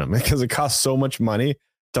stop buying them because it costs so much money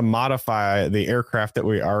to modify the aircraft that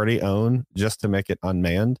we already own just to make it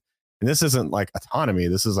unmanned. And this isn't like autonomy.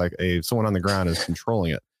 This is like someone on the ground is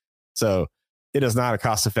controlling it. So it is not a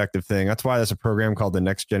cost-effective thing. That's why there's a program called the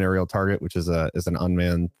Next Gen Aerial Target, which is an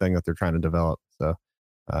unmanned thing that they're trying to develop. So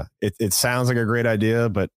it sounds like a great idea,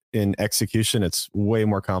 but in execution, it's way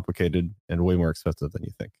more complicated and way more expensive than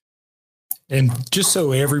you think. And just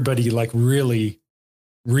so everybody like really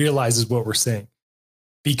realizes what we're saying,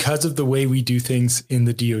 because of the way we do things in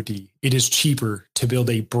the DoD, it is cheaper to build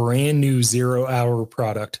a brand new 0-hour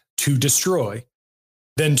product to destroy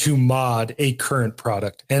than to mod a current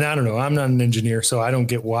product. And I don't know, I'm not an engineer, so I don't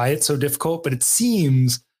get why it's so difficult, but it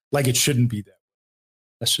seems like it shouldn't be that way.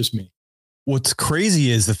 That's just me. What's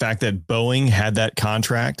crazy is the fact that Boeing had that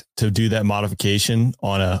contract to do that modification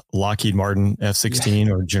on a Lockheed Martin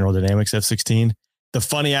F-16 or General Dynamics F-16. The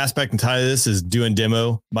funny aspect and tie to this is doing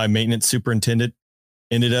demo. My maintenance superintendent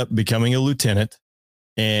ended up becoming a lieutenant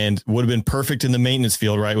and would have been perfect in the maintenance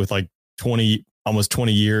field, right? With like almost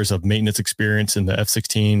 20 years of maintenance experience in the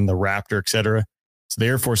F-16, the Raptor, et cetera. So the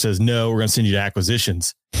Air Force says, no, we're going to send you to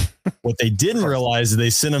acquisitions. What they didn't realize is they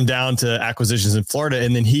sent him down to acquisitions in Florida.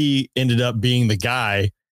 And then he ended up being the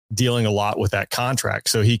guy dealing a lot with that contract.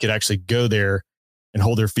 So he could actually go there and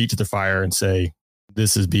hold their feet to the fire and say,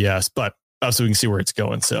 this is BS. But so we can see where it's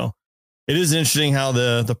going. So it is interesting how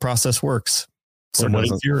the process works. Somewhat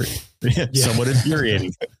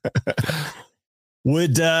infuriating.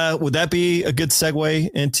 Would that be a good segue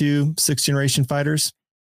into 6th generation fighters?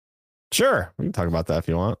 Sure. We can talk about that if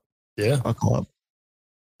you want. Yeah. I'll call up.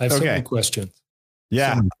 I have so many questions.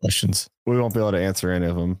 Yeah. Questions. We won't be able to answer any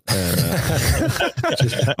of them.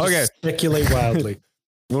 Okay. Speculate wildly.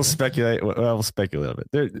 We'll speculate. Well, we'll speculate a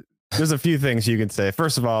bit. There's a few things you can say.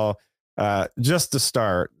 First of all, just to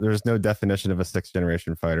start, there's no definition of a 6th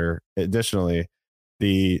generation fighter. Additionally,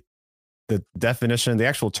 the definition, the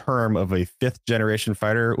actual term of a 5th generation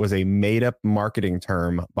fighter was a made up marketing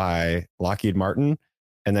term by Lockheed Martin.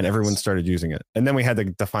 And then everyone started using it. And then we had to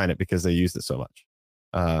define it because they used it so much.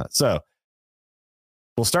 So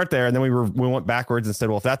we'll start there. And then we went backwards and said,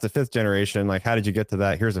 well, if that's a 5th generation, like, how did you get to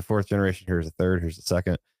that? Here's a 4th generation. Here's a 3rd. Here's a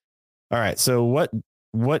 2nd. All right. So what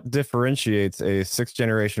differentiates a 6th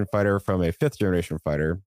generation fighter from a 5th generation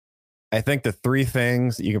fighter? I think the 3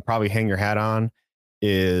 things that you can probably hang your hat on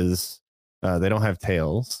is they don't have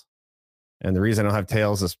tails. And the reason I don't have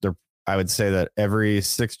tails is I would say that every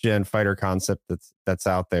 6th gen fighter concept that's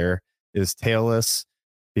out there is tailless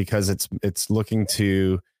because it's looking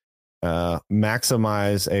to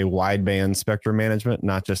maximize a wideband spectrum management,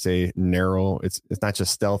 not just a narrow. It's not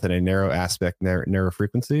just stealth in a narrow aspect, narrow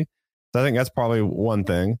frequency. So I think that's probably one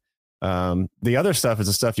thing. The other stuff is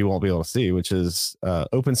the stuff you won't be able to see, which is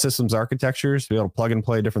open systems architectures, to be able to plug and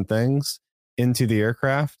play different things into the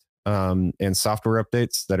aircraft, and software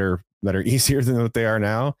updates that are easier than what they are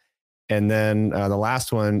now. And then the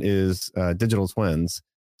last one is digital twins.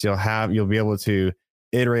 So you'll be able to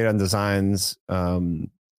iterate on designs in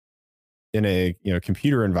a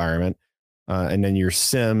computer environment, and then your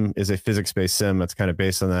sim is a physics-based sim that's kind of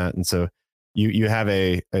based on that. And so you have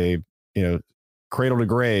a cradle to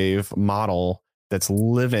grave model that's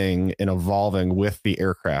living and evolving with the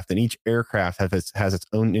aircraft, and each aircraft has its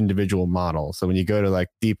own individual model. So when you go to like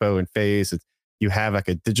Depot and Phase, you have like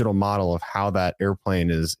a digital model of how that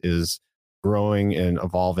airplane is growing and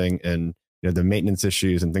evolving, and the maintenance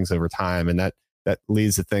issues and things over time. And that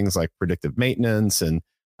leads to things like predictive maintenance and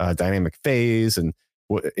dynamic phase. And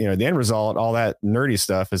the end result, all that nerdy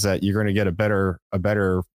stuff, is that you're going to get a better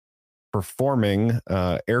performing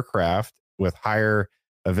aircraft with higher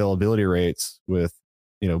availability rates, with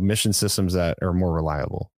mission systems that are more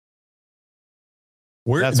reliable.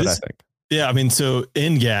 That's what I think. Yeah, I mean, so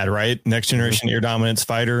NGAD, right? Next Generation Air Dominance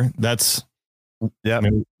Fighter. That's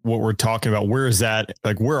what we're talking about. Where is that?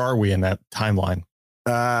 Like, where are we in that timeline?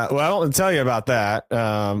 Well, I'll tell you about that.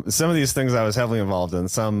 Some of these things I was heavily involved in.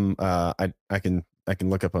 Some I can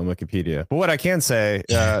look up on Wikipedia. But what I can say,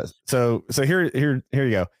 so here you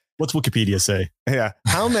go. What's Wikipedia say? Yeah.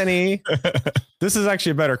 How many? This is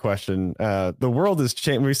actually a better question. The world is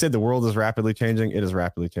changing. We said the world is rapidly changing. It is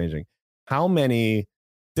rapidly changing. How many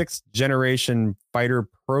 6th generation fighter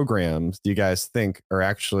programs do you guys think are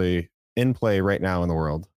actually in play right now in the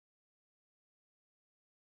world?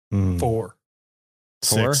 4.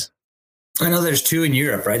 6. I know there's 2 in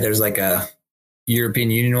Europe, right? There's like a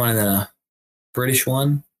European Union one and then a British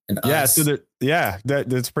one. And yeah, so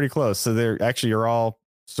that's pretty close. So they're actually, you're all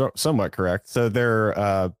somewhat correct. So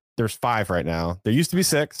there's 5 right now. There used to be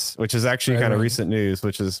 6, which is actually kind of recent news,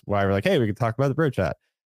 which is why we're like, hey, we can talk about the Bro Chat.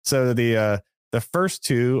 So the first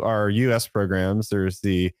 2 are U.S. programs. There's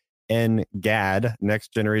the NGAD,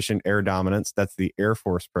 Next Generation Air Dominance. That's the Air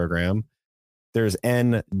Force program. There's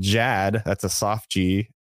NJAD. That's a soft G.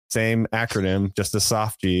 Same acronym, just a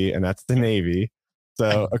soft G, and that's the Navy.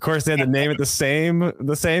 So of course they had to name it the same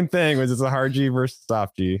thing, which is a hard G versus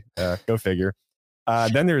soft G. Go figure.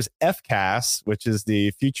 Then there's FCAS, which is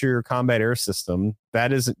the Future Combat Air System.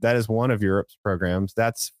 That is one of Europe's programs.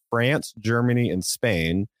 That's France, Germany, and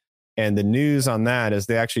Spain. And the news on that is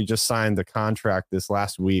they actually just signed the contract this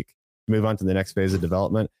last week to move on to the next phase of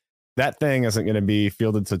development. That thing isn't going to be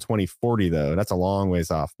fielded to 2040, though. That's a long ways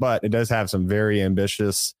off. But it does have some very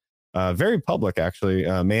ambitious, very public, actually,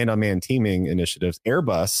 man-on-man teaming initiatives.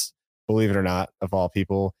 Airbus, believe it or not, of all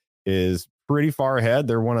people, is pretty far ahead.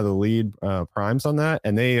 They're one of the lead primes on that.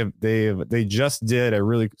 And they just did a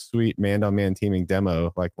really sweet man-on-man teaming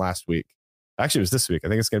demo like last week. Actually, it was this week. I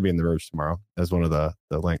think it's going to be in the Verge tomorrow as one of the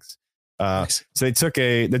links. Nice. So they took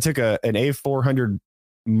an A400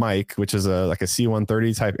 Mike, which is like a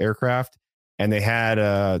C-130 type aircraft, and they had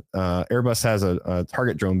Airbus has a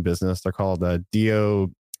target drone business. They're called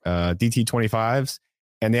DT-25s,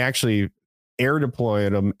 and they actually air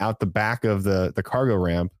deployed them out the back of the cargo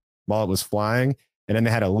ramp while it was flying, and then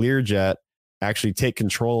they had a Learjet actually take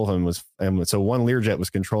control of them. So one Learjet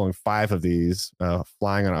was controlling 5 of these,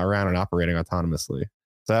 flying around and operating autonomously.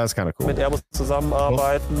 So that was kind of cool. mit Airbus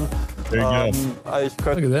zusammenarbeiten. There you go. Ich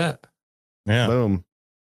könnte Look at that. Yeah. Boom.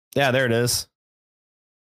 Yeah, there it is.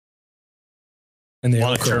 And A they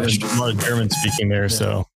lot of German speaking there.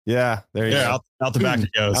 So Yeah, there you go. out the back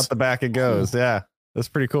it goes. Out the back it goes. Yeah, that's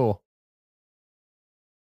pretty cool.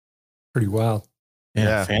 pretty wild.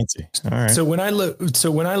 Yeah, fancy. All right. So when I look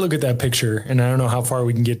at that picture, and I don't know how far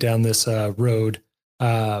we can get down this road,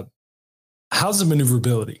 how's the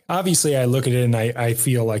maneuverability? Obviously, I look at it and I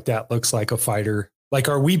feel like that looks like a fighter. Like,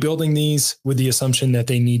 are we building these with the assumption that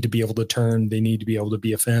they need to be able to turn, they need to be able to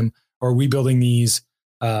BFM, or are we building these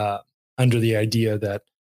under the idea that,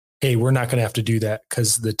 hey, we're not going to have to do that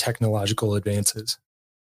because the technological advances?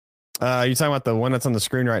 You talking about the one that's on the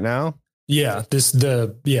screen right now? Yeah, this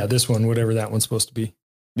one, whatever that one's supposed to be.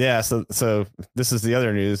 Yeah. So this is the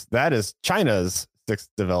other news. That is China's sixth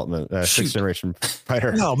generation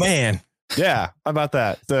fighter. Oh man. Yeah. How about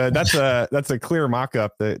that? So that's a clear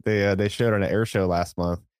mock-up that they showed on an air show last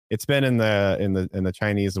month. It's been in the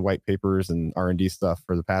Chinese white papers and R&D stuff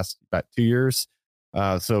for the past about 2 years.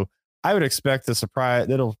 So I would expect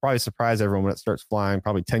it'll probably surprise everyone when it starts flying,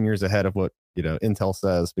 probably 10 years ahead of what, Intel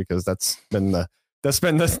says, because that's been the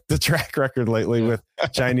track record lately with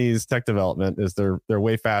Chinese tech development, is they're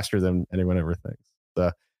way faster than anyone ever thinks.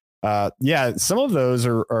 So, some of those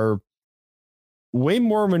are way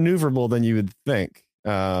more maneuverable than you would think.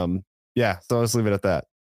 So let's leave it at that.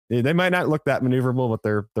 They might not look that maneuverable, but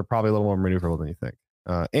they're probably a little more maneuverable than you think.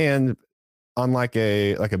 And unlike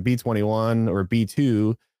a B-21 or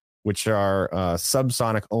B-2, which are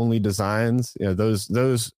subsonic only designs,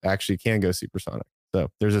 those actually can go supersonic. So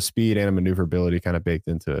there's a speed and a maneuverability kind of baked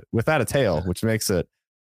into it without a tail, which makes it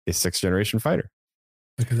a sixth generation fighter.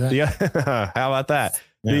 Look at that. Yeah. How about that?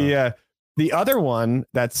 Yeah. The other one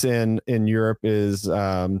that's in Europe is,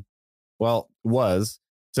 was.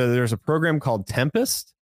 So there's a program called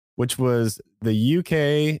Tempest, which was the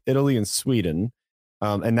UK, Italy, and Sweden.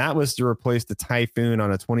 And that was to replace the Typhoon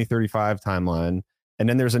on a 2035 timeline. And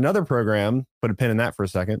then there's another program, put a pin in that for a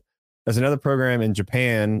second. There's another program in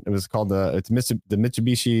Japan. It was called the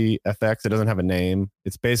Mitsubishi FX. It doesn't have a name.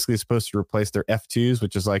 It's basically supposed to replace their F2s,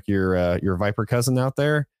 which is like your Viper cousin out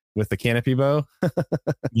there with the canopy bow.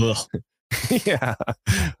 Yeah.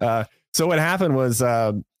 So what happened was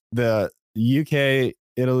the UK,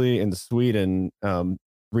 Italy, and Sweden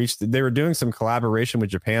they were doing some collaboration with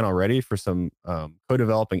Japan already for some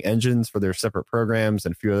co-developing engines for their separate programs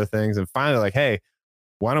and a few other things. And finally, like, hey,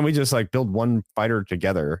 why don't we just build one fighter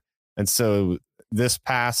together? And so this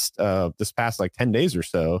past like 10 days or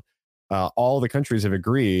so, all the countries have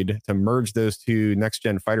agreed to merge those two next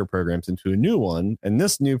gen fighter programs into a new one. And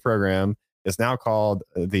this new program is now called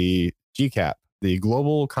the GCAP, the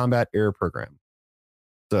Global Combat Air Program.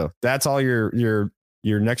 So that's all your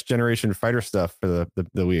next generation fighter stuff for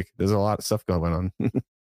the week. There's a lot of stuff going on.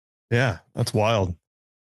 Yeah, that's wild.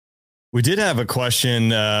 We did have a question,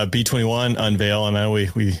 B-21 unveil, and I know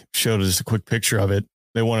we showed just a quick picture of it.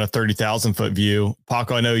 They want a 30,000 foot view.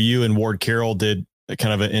 Paco, I know you and Ward Carroll did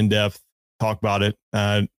kind of an in-depth talk about it.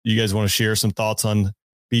 You guys want to share some thoughts on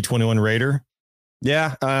B-21 Raider?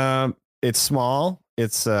 Yeah, it's small.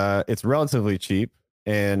 It's relatively cheap,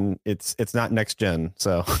 and it's not next gen.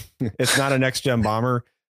 So it's not a next gen bomber.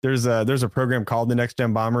 There's a program called the Next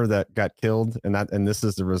Gen Bomber that got killed, and this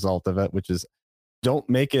is the result of it, which is don't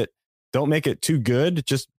make it too good.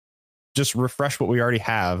 Just refresh what we already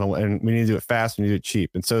have, and we need to do it fast. We need to do it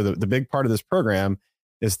cheap. And so the big part of this program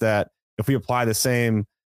is that if we apply the same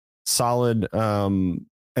solid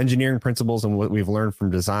engineering principles and what we've learned from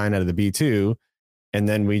design out of the B2, and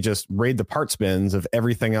then we just raid the parts bins of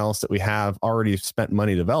everything else that we have already spent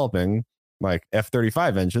money developing, like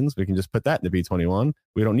F-35 engines, we can just put that in the B-21.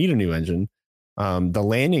 We don't need a new engine. The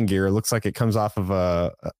landing gear looks like it comes off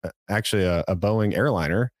of actually a Boeing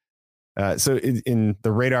airliner. So in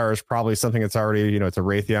the radar is probably something that's already, it's a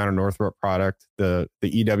Raytheon or Northrop product. The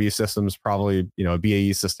EW system is probably, a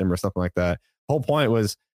BAE system or something like that. The whole point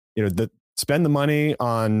was, spend the money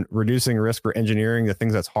on reducing risk for engineering the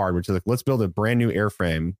things that's hard, which is like, let's build a brand new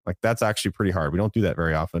airframe. Like that's actually pretty hard. We don't do that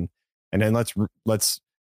very often. And then let's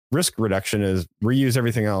risk reduction is reuse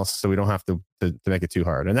everything else so we don't have to make it too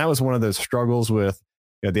hard. And that was one of those struggles with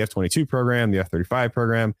the F-22 program, the F-35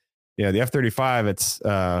 program. The F-35, it's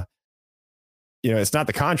it's not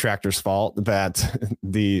the contractor's fault that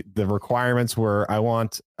the requirements were I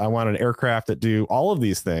want an aircraft that do all of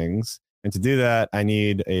these things, and to do that I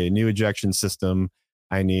need a new ejection system,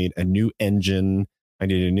 I need a new engine, I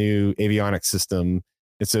need a new avionics system.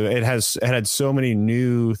 And so it had so many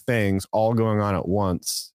new things all going on at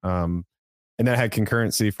once. And that had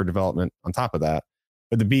concurrency for development on top of that.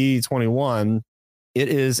 But the B-21 It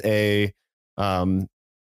is it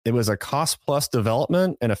was a cost plus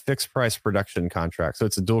development and a fixed price production contract. So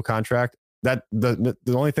it's a dual contract. That the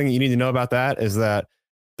only thing you need to know about that is that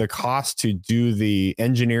the cost to do the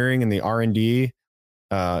engineering and the R&D,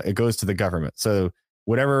 it goes to the government. So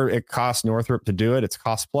whatever it costs Northrop to do it, it's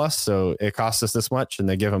cost plus. So it costs us this much, and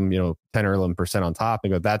they give them 10 or 11% on top.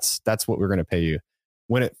 And go, that's what we're going to pay you.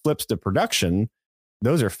 When it flips to production,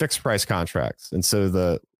 those are fixed price contracts. And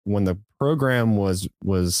so when the program was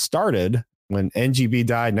started, when NGB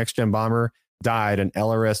died, Next Gen Bomber died, and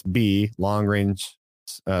LRS-B, Long Range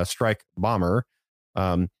Strike Bomber,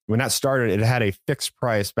 when that started, it had a fixed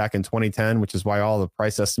price back in 2010, which is why all the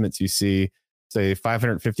price estimates you see say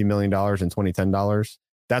 $550 million in 2010 dollars.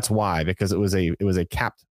 That's why, because it was a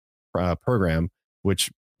capped program,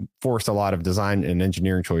 which forced a lot of design and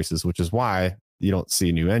engineering choices, which is why you don't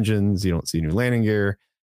see new engines, you don't see new landing gear,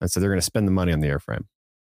 and so they're going to spend the money on the airframe.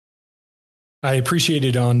 I appreciate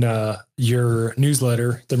it on your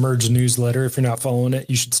newsletter, the Merge newsletter. If you're not following it,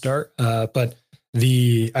 you should start. But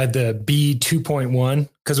the B 2.1,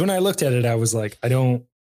 because when I looked at it, I was like,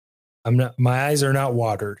 my eyes are not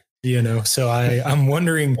watered, so I'm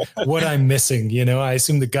wondering what I'm missing. I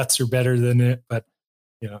assume the guts are better than it, but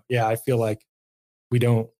I feel like we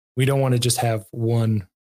don't want to just have one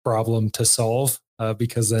problem to solve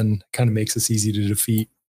because then it kind of makes us easy to defeat.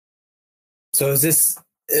 So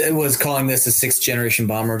it was calling this a 6th generation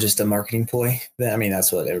bomber just a marketing ploy? I mean,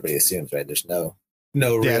 that's what everybody assumes, right? There's no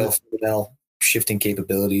real fundamental shifting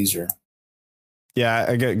capabilities or. Yeah,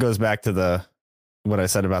 it goes back to what I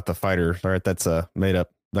said about the fighter, right? That's a made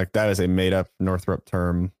up, that is a made up Northrop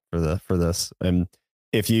term for this. And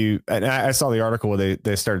I saw the article where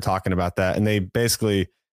they started talking about that, and they basically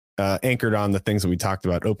anchored on the things that we talked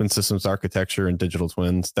about: open systems architecture and digital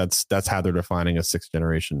twins. That's how they're defining a 6th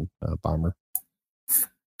generation bomber.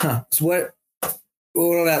 Huh. So what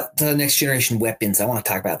about the next generation weapons? I want to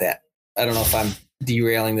talk about that. I don't know if I'm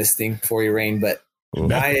derailing this thing for you, Rain, but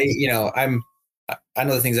I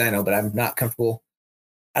know the things I know, but I'm not comfortable.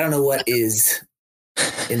 I don't know what is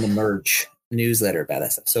in the Merge newsletter about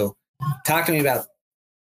that stuff. So talk to me about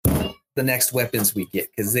the next weapons we get,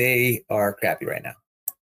 because they are crappy right now.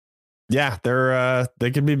 Yeah,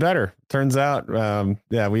 they could be better. Turns out,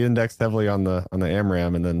 we indexed heavily on the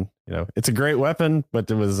AMRAAM, and then it's a great weapon, but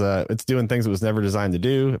it's doing things it was never designed to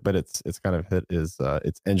do. But it's kind of hit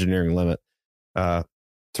its engineering limit.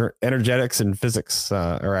 Energetics and physics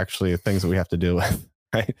are actually things that we have to deal with,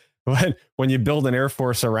 right? When you build an air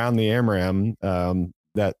force around the AMRAAM,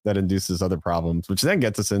 that induces other problems, which then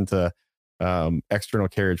gets us into external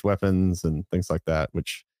carriage weapons and things like that,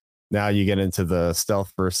 which now you get into the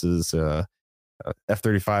stealth versus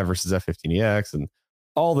F-35 versus F-15EX and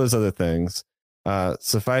all those other things.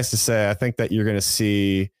 Suffice to say, I think that you're going to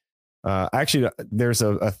see actually there's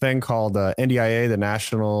a thing called NDIA, the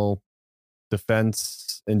National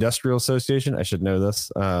Defense Industrial Association. I should know this.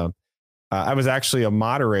 I was actually a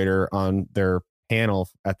moderator on their panel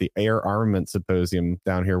at the Air Armament Symposium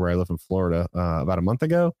down here where I live in Florida about a month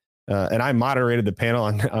ago. And I moderated the panel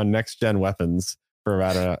on next gen weapons for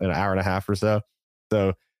about an hour and a half or so.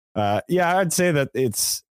 So I'd say that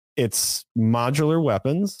it's modular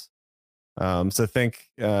weapons. So think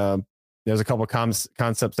there's a couple of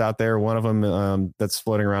concepts out there. One of them that's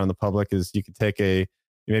floating around in the public is you could take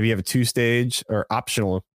maybe you have a 2-stage or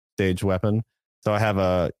optional stage weapon. So I have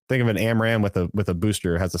think of an AMRAAM with a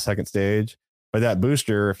booster. It has a second stage, but that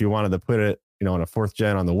booster, if you wanted to put it, on a 4th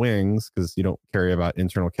gen on the wings, because you don't carry about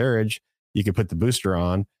internal carriage, you could put the booster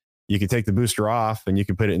on. You could take the booster off and you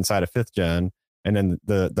could put it inside a 5th gen. And then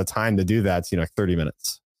the time to do that's, 30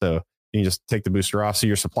 minutes. So you can just take the booster off. So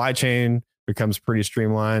your supply chain becomes pretty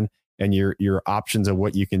streamlined, and your options of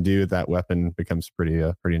what you can do with that weapon becomes pretty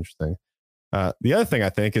interesting. The other thing I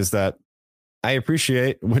think is that I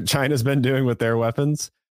appreciate what China's been doing with their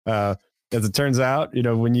weapons. As it turns out,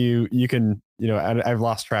 when you can, I've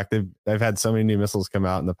lost track. I've had so many new missiles come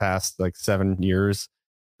out in the past 7 years.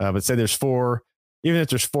 But say there's 4, even if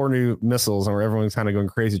there's 4 new missiles, and where everyone's kind of going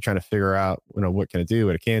crazy trying to figure out, what can it do,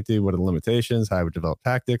 what it can't do, what are the limitations, how I would develop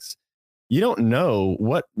tactics. You don't know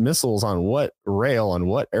what missiles on what rail on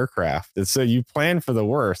what aircraft. And so you plan for the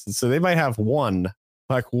worst. And so they might have one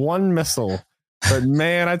missile, but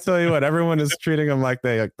man, I tell you what, everyone is treating them like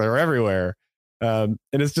they're everywhere. And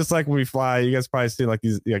it's just like when we fly, you guys probably see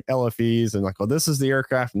these LFEs and this is the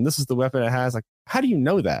aircraft and this is the weapon it has. How do you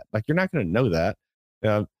know that? You're not going to know that.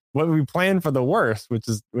 What we plan for the worst, which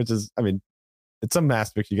is, I mean, in some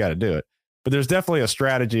aspects you got to do it, but there's definitely a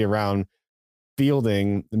strategy around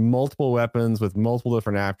fielding multiple weapons with multiple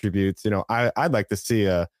different attributes. I'd like to see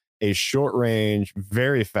a short range,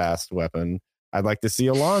 very fast weapon I'd like to see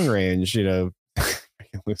a long range, yeah,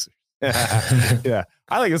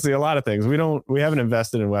 I like to see a lot of things. We haven't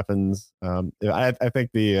invested in weapons. I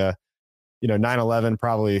think the 9/11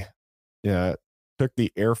 probably took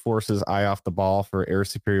the Air Force's eye off the ball for air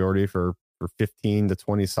superiority for 15 to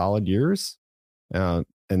 20 solid years, and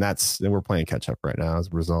we're playing catch up right now as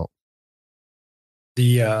a result.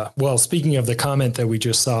 Well, speaking of the comment that we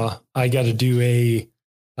just saw, I got to do a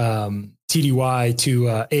TDY to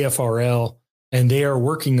AFRL, and they are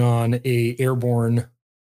working on a airborne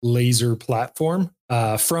laser platform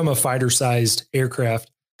from a fighter-sized aircraft,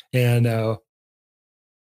 and it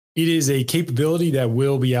is a capability that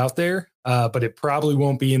will be out there, but it probably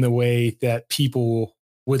won't be in the way that people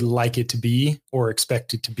would like it to be or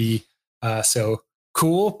expect it to be. So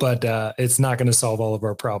cool, but it's not going to solve all of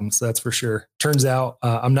our problems. That's for sure. Turns out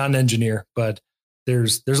I'm not an engineer, but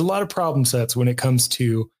there's a lot of problem sets when it comes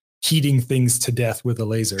to heating things to death with a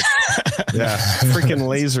laser. Yeah, freaking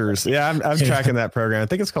lasers. Yeah, I'm tracking that program. I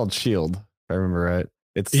think it's called SHIELD, if I remember right.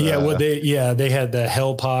 It's they had the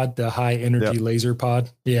Hell Pod, the high energy laser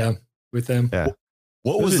pod. Yeah, with them. Yeah.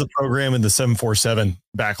 What was the program in the 747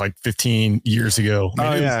 back like 15 years ago?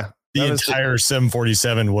 The entire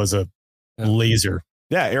 747 was a laser.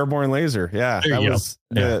 Yeah, airborne laser. Yeah, that was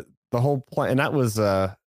the whole plan, and that was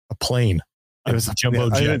a plane. It was a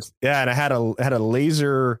jumbo jet. Yeah, and I had a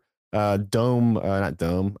laser gimbal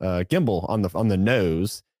on the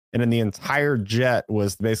nose, and then the entire jet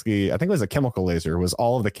was basically, I think it was a chemical laser, was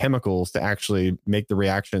all of the chemicals to actually make the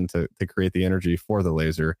reaction to create the energy for the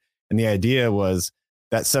laser. And the idea was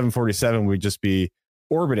that 747 would just be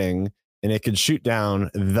orbiting, and it could shoot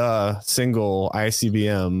down the single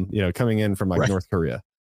ICBM, coming in from North Korea.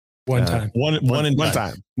 One time. Yeah, one and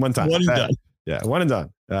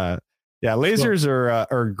done. Yeah, lasers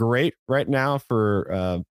are great right now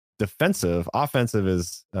for defensive. Offensive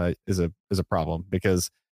is a problem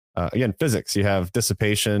because again, physics. You have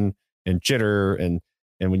dissipation and jitter, and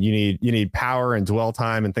when you need power and dwell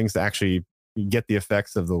time and things to actually get the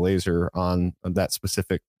effects of the laser on that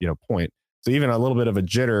specific point. So even a little bit of a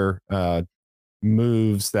jitter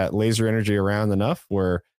moves that laser energy around enough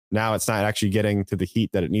where now it's not actually getting to the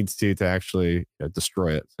heat that it needs to actually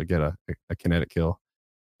destroy it. So get a kinetic kill.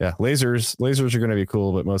 Yeah, lasers are going to be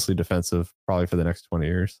cool, but mostly defensive, probably for the next 20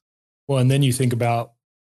 years. Well, and then you think about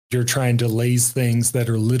you're trying to laze things that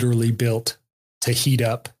are literally built to heat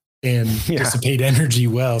up and dissipate energy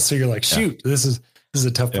well. So you're like, shoot, this is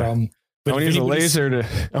a tough problem. But I want to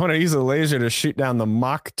use a laser to shoot down the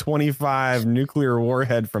Mach 25 nuclear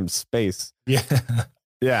warhead from space. Yeah.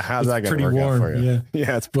 Yeah. How's that going to work out for you?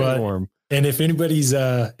 Yeah, it's pretty warm. And if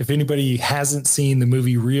anybody hasn't seen the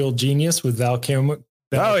movie Real Genius with Val Kilmer,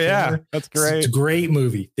 that's great. It's a great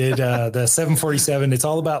movie. The 747, it's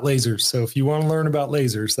all about lasers. So if you want to learn about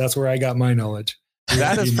lasers, that's where I got my knowledge.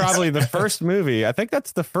 That is probably the first movie. I think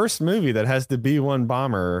that's the first movie that has the B-1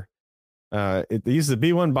 bomber. It uses the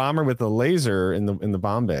B-1 bomber with the laser in the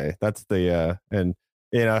bomb bay. That's the and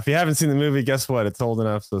if you haven't seen the movie, guess what? It's old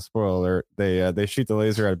enough, so spoiler alert. They shoot the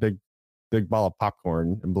laser at a big ball of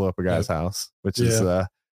popcorn and blow up a guy's house, which is one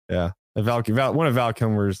of Val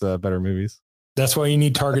Kilmer's better movies. That's why you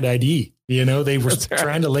need target ID. They were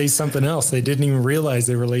trying to laze something else. They didn't even realize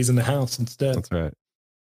they were lazing the house instead. That's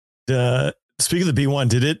right. Speaking of the B-1,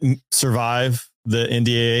 did it survive the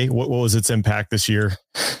NDAA? What was its impact this year?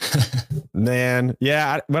 Man,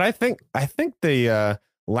 yeah, but I think they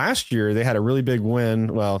last year they had a really big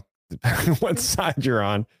win. Well, depending on what side you're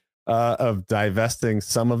on, of divesting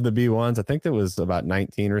some of the B-1s. I think it was about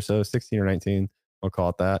 19 or so, 16 or 19. I'll call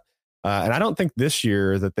it that. And I don't think this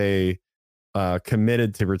year that they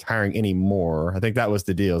committed to retiring any more. I think that was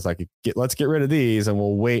the deal. It's like, let's get rid of these and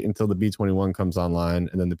we'll wait until the B-21 comes online.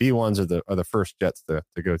 And then the B-1s are the first jets to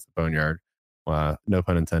go to the boneyard. No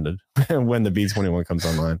pun intended. When the B-21 comes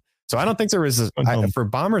online. So I don't think there was for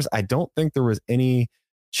bombers. I don't think there was any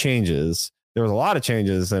changes. There was a lot of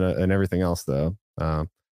changes and everything else though.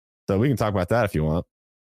 So we can talk about that if you want.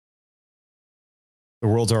 The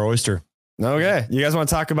world's our oyster. Okay. You guys want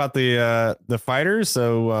to talk about the fighters?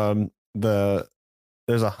 So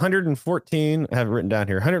there's 114, I have it written down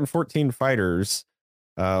here, 114 fighters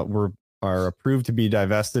are approved to be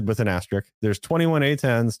divested with an asterisk. There's 21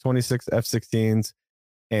 A-10s, 26 F-16s,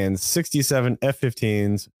 and 67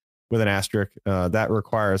 F-15s with an asterisk. That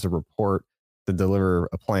requires a report to deliver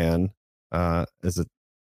a plan, because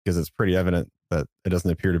it's pretty evident that it doesn't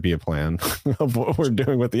appear to be a plan of what we're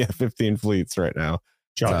doing with the F-15 fleets right now.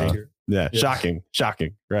 Shocking.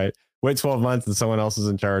 Shocking, right? Wait 12 months and someone else is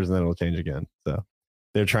in charge and then it'll change again. So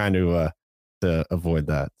they're trying to avoid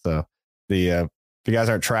that. So if you guys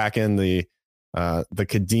aren't tracking, the The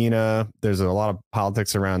Kadena, there's a lot of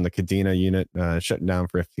politics around the Kadena unit shutting down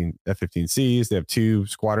for F-15Cs. They have 2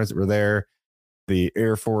 squadrons that were there. The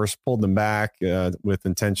Air Force pulled them back with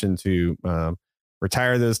intention to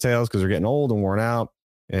retire those tails because they're getting old and worn out.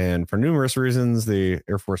 And for numerous reasons, the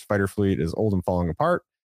Air Force fighter fleet is old and falling apart.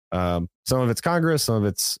 Some of it's Congress, some of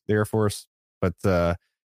it's the Air Force. But at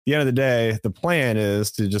the end of the day, the plan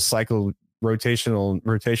is to just cycle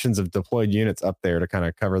rotations of deployed units up there to kind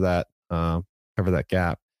of cover that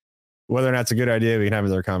gap. Whether or not it's a good idea, we can have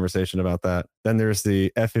another conversation about that. Then there's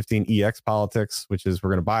the F-15EX politics, which is we're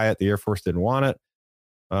going to buy it. The Air Force didn't want it.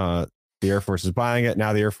 The Air Force is buying it.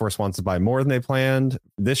 Now the Air Force wants to buy more than they planned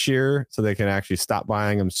this year so they can actually stop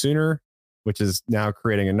buying them sooner, which is now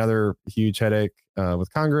creating another huge headache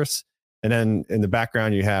with Congress. And then in the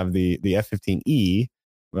background, you have the F-15E,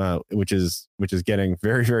 which is getting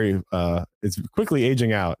very, very, it's quickly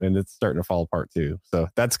aging out and it's starting to fall apart too. So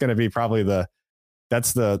that's going to be probably the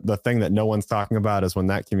thing that no one's talking about is when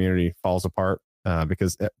that community falls apart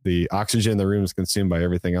because the oxygen in the room is consumed by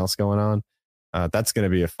everything else going on. That's going to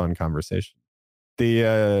be a fun conversation.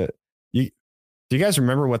 Do you guys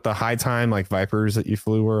remember what the high time like Vipers that you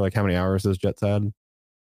flew were? Like how many hours those jets had?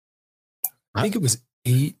 I think it was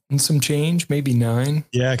 8 and some change, maybe 9.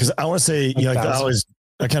 Yeah, because I want to say, you know, like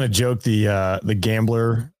I kind of joked the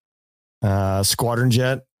Gambler squadron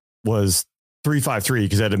jet was 353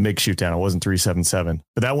 because it had a MiG shoot down. It wasn't 377,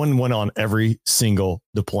 but that one went on every single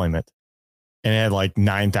deployment and it had like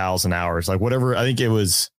 9,000 hours, like whatever. I think it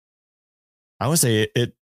was. I would say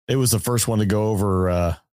it was the first one to go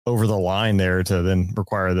over the line there to then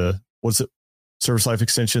require the service life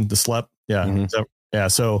extension, the SLEP. Yeah. Mm-hmm.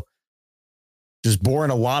 So just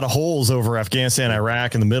boring a lot of holes over Afghanistan,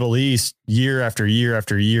 Iraq, and the Middle East year after year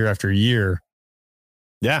after year after year.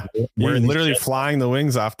 Yeah. We're literally flying the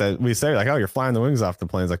wings off that. We say like, oh, you're flying the wings off the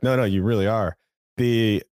planes. Like, no, you really are.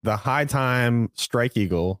 The high time Strike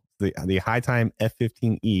Eagle, the high time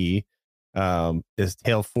F-15E is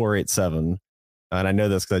tail 487. And I know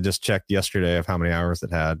this because I just checked yesterday of how many hours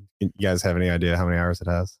it had. You guys have any idea how many hours it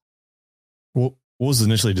has? What was it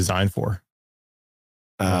initially designed for?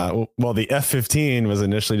 Well, the F-15 was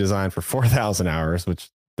initially designed for 4,000 hours, which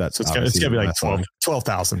that's so it's gonna be like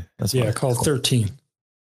 12,000. That's call 13.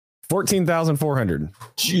 14,400.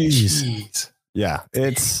 Jeez. Yeah,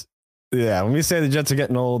 when we say the jets are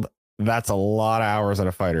getting old, that's a lot of hours on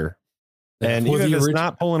a fighter. And even if it's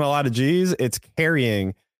not pulling a lot of G's, it's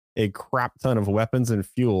carrying a crap ton of weapons and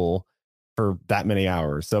fuel for that many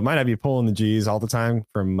hours. So it might not be pulling the G's all the time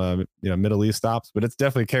from Middle East stops, but it's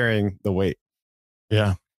definitely carrying the weight.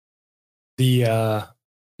 Yeah.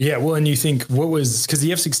 Well, and you think because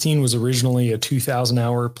the F-16 was originally a 2,000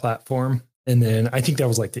 hour platform. And then I think that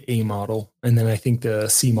was like the A model. And then I think the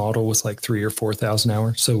C model was like 3,000 or 4,000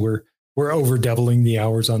 hours. So we're over doubling the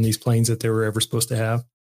hours on these planes that they were ever supposed to have.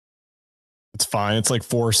 It's fine. It's like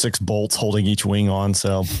 4 or 6 bolts holding each wing on.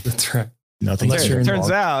 So that's right. Nothing. It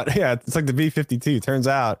turns out, it's like the B-52. Turns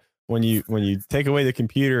out when you take away the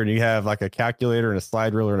computer and you have like a calculator and a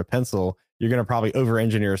slide ruler and a pencil, you're going to probably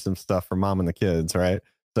over-engineer some stuff for mom and the kids, right?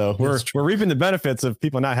 So we're reaping the benefits of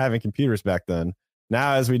people not having computers back then.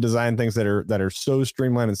 Now, as we design things that are so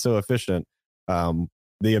streamlined and so efficient,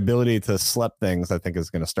 the ability to SLEP things, I think, is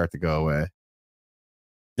going to start to go away.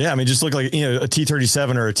 Yeah, I mean, just look like a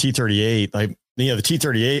T-37 or a T-38. Like the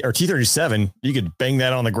T-38 or T-37, you could bang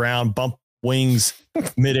that on the ground, bump wings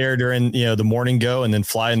midair during the morning go, and then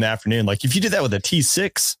fly in the afternoon. Like if you did that with a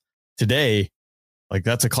T-6 today, like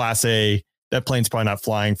that's a Class A. That plane's probably not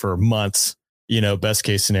flying for months. Best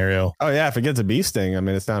case scenario. Oh yeah, if it gets a bee sting, I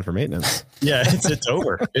mean, it's down for maintenance. Yeah, it's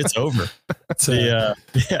over. It's over.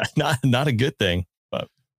 Not a good thing. But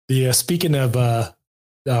speaking of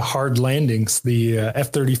hard landings, the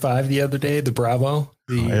F-35 the other day, the Bravo.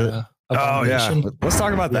 Let's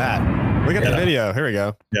talk about that. Look at the video. Here we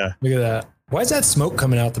go. Yeah, look at that. Why is that smoke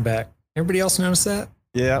coming out the back? Everybody else notice that?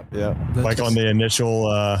 Yeah. On the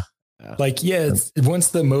initial. It's once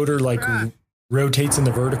the motor rotates in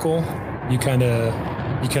the vertical, you kind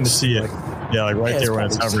of see it. Right there when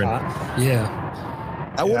it's hovering.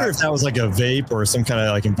 Yeah. I wonder if that was like a vape or some kind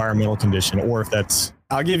of like environmental condition, or if that's.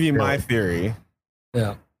 I'll give you my theory.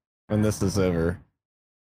 Yeah. When this is over.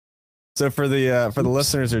 So for the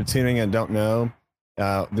listeners who are tuning in and don't know,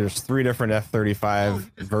 there's 3 different F-35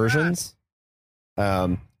 versions.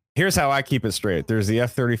 Here's how I keep it straight. There's the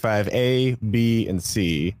F-35 A, B, and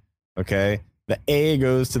C. Okay. The A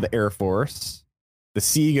goes to the Air Force. The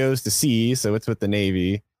C goes to C, so it's with the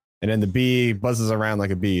Navy, and then the B buzzes around like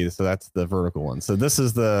a bee, so that's the vertical one. So this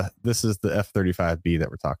is the F-35B that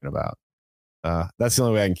we're talking about. That's the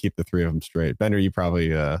only way I can keep the 3 of them straight. Bender, you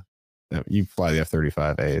probably you fly the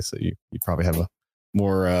F-35A, so you probably have a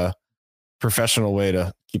more professional way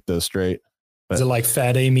to keep those straight. Is it like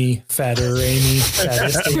Fat Amy, Fatter Amy,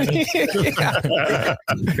 Fattest Amy?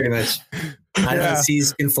 Pretty much. I know the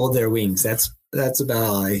C's can fold their wings. That's about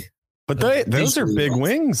all I. But those are big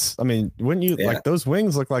wings. I mean, wouldn't you like those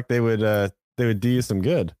wings? Look like they would do you some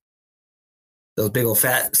good. Those big old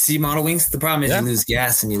fat C model wings. The problem is you lose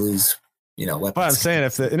gas and you lose, weapons. Well, I'm saying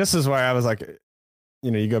and this is why I was like,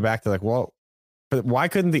 you go back to like, well, but why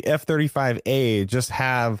couldn't the F-35A just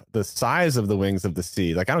have the size of the wings of the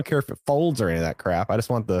C? Like, I don't care if it folds or any of that crap. I just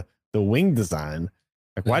want the wing design.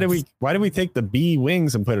 Like, why do we take the B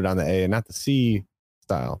wings and put it on the A and not the C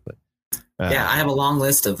style? But yeah, I have a long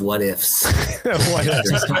list of what ifs.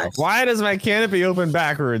 Why does my canopy open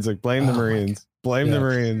backwards? Like, blame the Marines. Blame the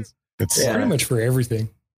Marines. It's pretty much for everything.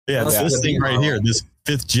 Yeah, it's this thing right here, this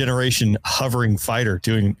 5th generation hovering fighter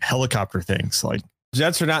doing helicopter things. Like,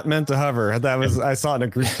 jets are not meant to hover. I saw it in a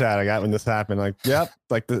group chat I got when this happened. Like, yep,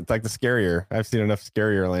 like the scarier. I've seen enough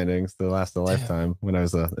scarier landings to last a lifetime when I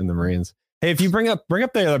was in the Marines. Hey, if you bring up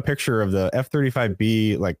the other picture of the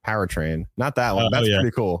F-35B like powertrain, not that one. That's pretty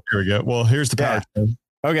cool. Here we go. Well, here's the powertrain.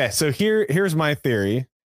 Okay, so here's my theory,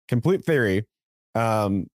 complete theory.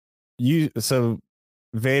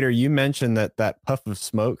 Vader, you mentioned that puff of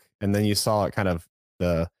smoke, and then you saw it kind of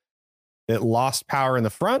it lost power in the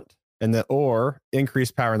front, or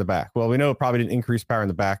increased power in the back. Well, we know it probably didn't increase power in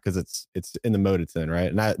the back because it's in the mode it's in,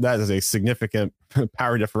 right? And that is a significant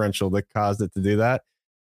power differential that caused it to do that.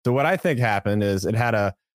 So what I think happened is it had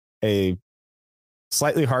a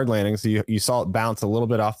slightly hard landing, so you saw it bounce a little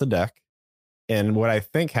bit off the deck. And what I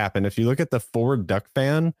think happened, if you look at the forward duct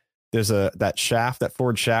fan, there's that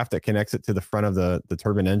forward shaft that connects it to the front of the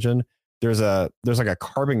turbine engine. There's like a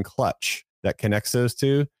carbon clutch that connects those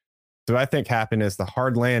two. So what I think happened is the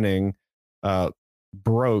hard landing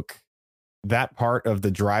broke that part of the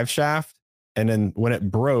drive shaft. And then when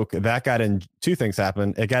it broke, that got in. Two things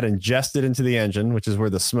happened. It got ingested into the engine, which is where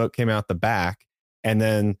the smoke came out the back. And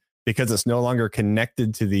then because it's no longer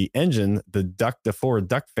connected to the engine, the forward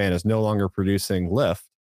duct fan is no longer producing lift.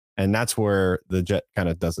 And that's where the jet kind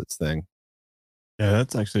of does its thing. Yeah,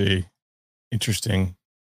 that's actually interesting.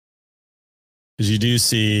 Because you do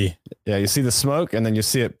see... Yeah, you see the smoke and then you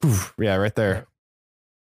see it, poof, right there.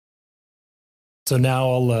 So now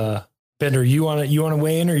I'll... Bender, you want to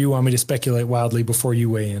weigh in, or you want me to speculate wildly before you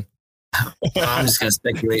weigh in? I'm just going to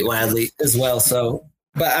speculate wildly as well. So,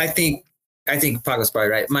 but I think Paco's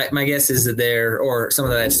probably right. My guess is that or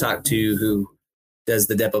someone that I've talked to who does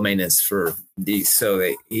the depot maintenance for these, so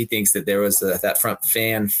he thinks that there was that front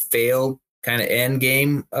fan failed kind of end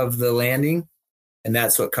game of the landing, and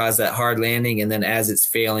that's what caused that hard landing. And then as it's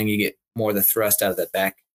failing, you get more of the thrust out of that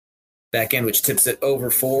back end, which tips it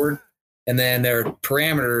over forward. And then there are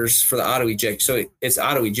parameters for the auto ejection. So it's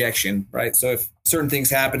auto ejection, right? So if certain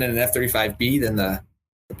things happen in an F-35B, then the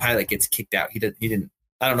pilot gets kicked out. He didn't.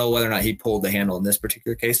 I don't know whether or not he pulled the handle in this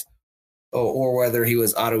particular case, or whether he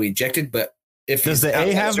was auto ejected. But if does the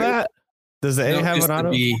A have that? Does the A have an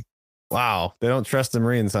auto? Wow, they don't trust the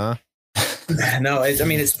Marines, huh? No,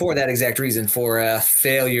 it's for that exact reason, for a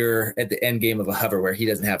failure at the end game of a hover where he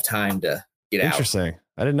doesn't have time to get out. Interesting.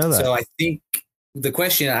 I didn't know that. So I think. The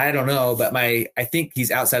question, I don't know, but I think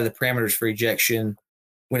he's outside of the parameters for ejection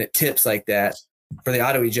when it tips like that for the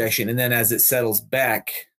auto ejection. And then as it settles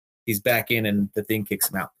back, he's back in and the thing kicks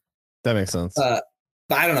him out. That makes sense. But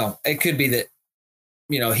I don't know. It could be that,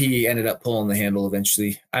 he ended up pulling the handle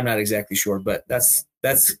eventually. I'm not exactly sure, but that's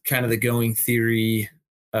kind of the going theory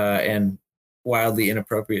and wildly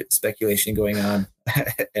inappropriate speculation going on.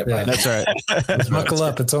 That's right. Buckle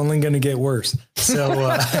up. It's only going to get worse.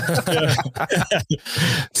 So,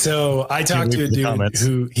 so I talked to a dude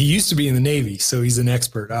who he used to be in the Navy, so he's an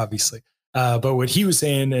expert, obviously. But what he was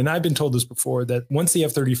saying, and I've been told this before, that once the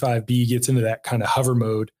F-35B gets into that kind of hover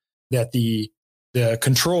mode, that the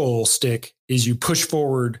control stick is you push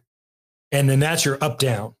forward, and then that's your up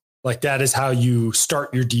down. Like that is how you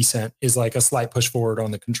start your descent, is like a slight push forward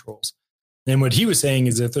on the controls. And what he was saying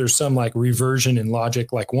is if there's some like reversion in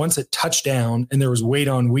logic, like once it touched down and there was weight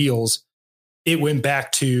on wheels, it went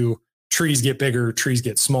back to trees get bigger, trees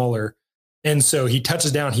get smaller. And so he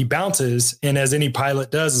touches down, he bounces. And as any pilot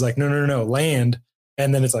does, is like, no, land.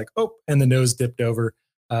 And then it's like, oh, and the nose dipped over.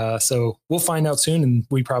 So we'll find out soon. And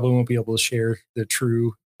we probably won't be able to share the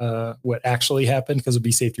true, what actually happened because it'll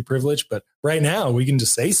be safety privilege. But right now we can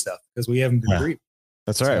just say stuff because we haven't been briefed.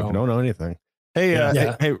 That's right. We don't know anything. Hey,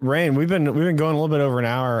 hey, Rain, we've been going a little bit over an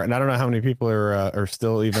hour, and I don't know how many people are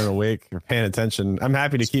still even awake or paying attention. I'm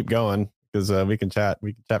happy to keep going because we can chat.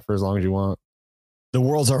 We can chat for as long as you want. The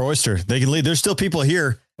world's our oyster. They can leave. There's still people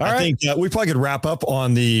here. I think we probably could wrap up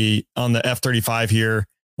on the F-35 here,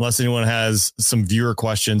 unless anyone has some viewer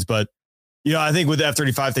questions. But I think with the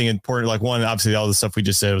F-35 thing, important, like one, obviously all the stuff we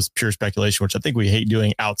just said was pure speculation, which I think we hate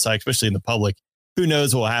doing outside, especially in the public. Who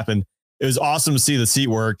knows what will happen? It was awesome to see the seat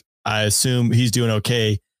work. I assume he's doing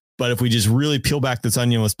okay. But if we just really peel back this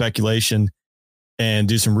onion with speculation and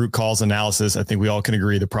do some root cause analysis, I think we all can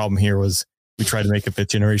agree the problem here was we tried to make a 5th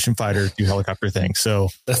generation fighter do helicopter things. So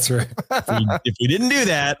that's right. if we didn't do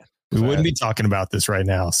that, we wouldn't be talking about this right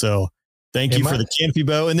now. So thank you for the canopy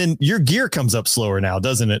bow. And then your gear comes up slower now,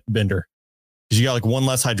 doesn't it, Bender? Because you got like one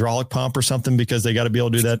less hydraulic pump or something because they got to be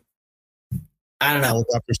able to do that. I don't know.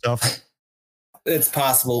 Helicopter stuff. It's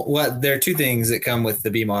possible. There are two things that come with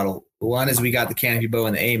the B model. One is we got the canopy bow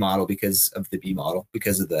in the A model because of the B model,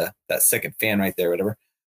 because of that second fan right there, whatever.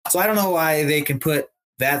 So I don't know why they can put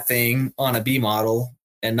that thing on a B model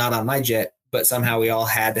and not on my jet, but somehow we all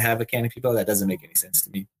had to have a canopy bow. That doesn't make any sense to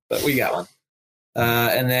me, but we got one.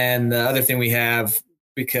 And then the other thing we have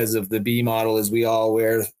because of the B model is we all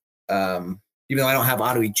wear, even though I don't have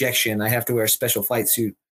auto ejection, I have to wear a special flight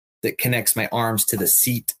suit that connects my arms to the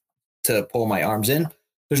seat to pull my arms in.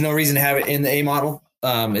 There's no reason to have it in the A model.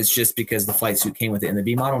 It's just because the flight suit came with it in the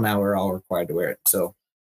B model. Now we're all required to wear it. So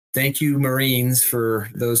thank you, Marines, for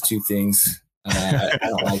those two things. I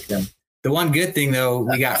don't like them. The one good thing, though,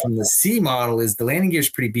 we got from the C model is the landing gear is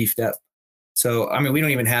pretty beefed up. So, I mean, we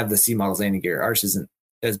don't even have the C model's landing gear. Ours isn't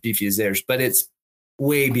as beefy as theirs, but it's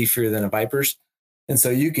way beefier than a Viper's. And so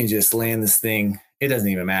you can just land this thing. It doesn't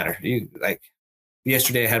even matter.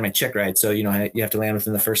 Yesterday I had my check ride. So, you have to land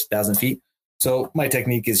within the first 1,000 feet. So my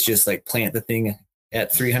technique is just like plant the thing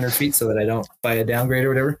at 300 feet so that I don't buy a downgrade or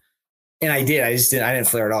whatever. And I did. I didn't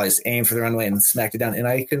flare at all. I just aimed for the runway and smacked it down. And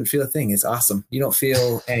I couldn't feel a thing. It's awesome. You don't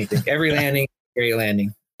feel anything. Every landing, great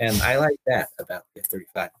landing. And I like that about the F-35.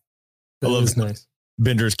 I love it. Nice.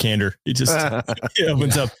 Bender's candor. It just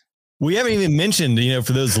opens up. We haven't even mentioned,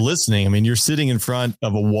 for those listening, I mean, you're sitting in front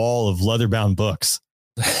of a wall of leather-bound books.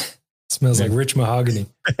 Smells like rich mahogany.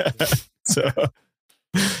 So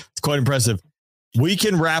it's quite impressive. We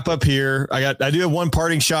can wrap up here. I do have one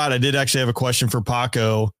parting shot. I did actually have a question for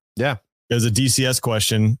Paco. Yeah. It was a DCS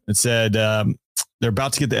question. It said they're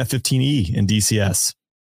about to get the F-15E in DCS.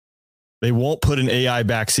 They won't put an AI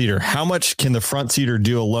backseater. How much can the front seater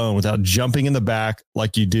do alone without jumping in the back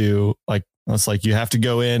like you do? Like it's like you have to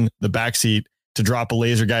go in the back seat to drop a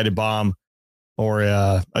laser guided bomb or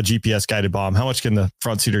a GPS guided bomb. How much can the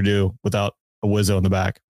front seater do without a Wizzo in the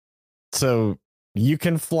back? So you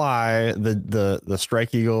can fly the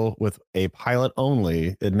Strike Eagle with a pilot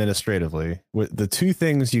only administratively. With the two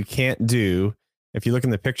things you can't do, if you look in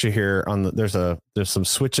the picture here, there's some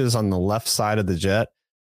switches on the left side of the jet.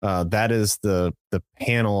 That is the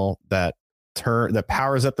panel that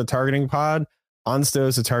powers up the targeting pod,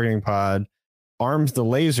 unstows the targeting pod, arms the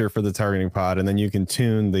laser for the targeting pod, and then you can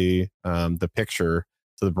tune the picture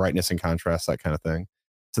to the brightness and contrast, that kind of thing.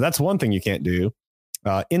 So that's one thing you can't do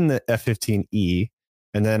in the F-15E.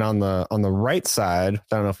 And then on the right side,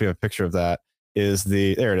 I don't know if we have a picture of that,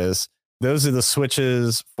 there it is. Those are the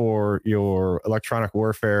switches for your electronic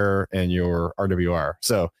warfare and your RWR.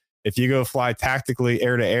 So if you go fly tactically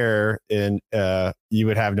air to air, and you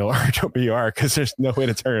would have no RWR because there's no way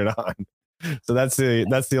to turn it on. So that's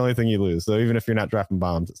the only thing you lose. So even if you're not dropping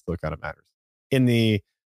bombs, it still kind of matters.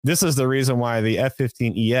 This is the reason why the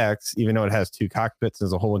F-15EX, even though it has two cockpits,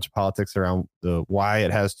 there's a whole bunch of politics around the why it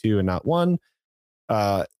has two and not one.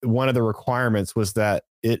 One of the requirements was that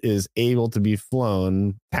it is able to be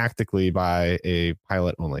flown tactically by a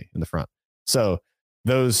pilot only in the front. So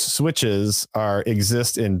those switches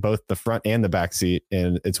exist in both the front and the back seat.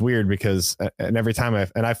 And it's weird because every time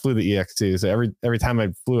I flew the EX too. So every time I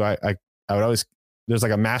flew, I would always, there's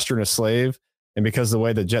like a master and a slave. And because of the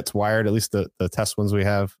way the jet's wired, at least the test ones we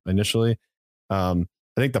have initially, I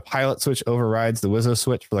think the pilot switch overrides the Wizzo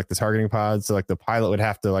switch for like the targeting pods. So like the pilot would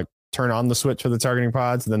have to like turn on the switch for the targeting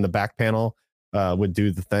pods, and then the back panel would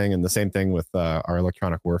do the thing. And the same thing with our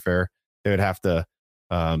electronic warfare. They would have to,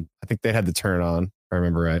 I think they had to turn it on, if I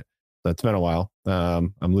remember right. So it's been a while.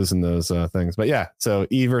 I'm losing those things. But yeah, so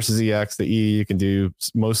E versus EX, the E, you can do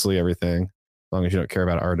mostly everything as long as you don't care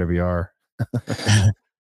about RWR.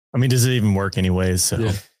 I mean, does it even work anyways?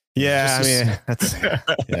 So yeah, that's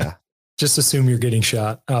Just assume you're getting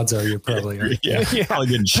shot. Odds are you probably are. Probably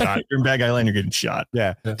getting shot. You're in Bad Guy Land, you're getting shot.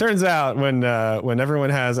 Yeah. Turns out when everyone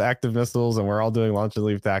has active missiles and we're all doing launch and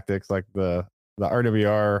leave tactics, like the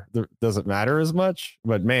RWR doesn't matter as much.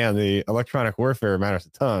 But man, the electronic warfare matters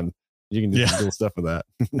a ton. You can do some cool stuff with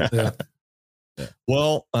that.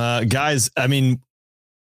 Well, guys, I mean,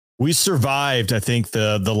 we survived, I think,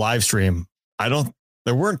 the live stream. I don't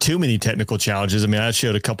there weren't too many technical challenges. I mean, I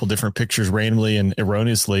showed a couple different pictures randomly and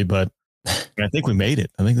erroneously, but I think we made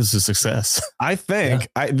it. I think this is a success. I think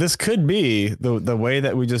this could be the way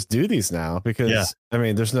that we just do these now, because I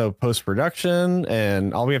mean, there's no post-production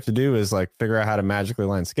and all we have to do is like figure out how to magically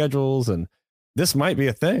line schedules, and this might be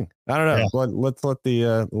a thing. I don't know. Yeah. Let's let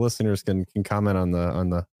the listeners can comment on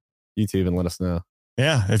the YouTube and let us know.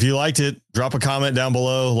 Yeah. If you liked it, drop a comment down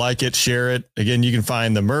below, like it, share it. Again, you can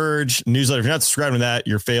find the Merge newsletter. If you're not subscribing to that,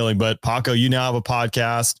 you're failing. But Paco, you now have a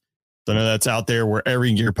podcast. So I know that's out there wherever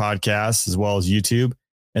you can get your podcasts, as well as YouTube.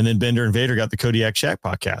 And then Bender and Vader got the Kodiak Shack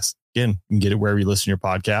podcast. Again, you can get it wherever you listen to your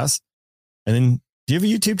podcast. And then, do you have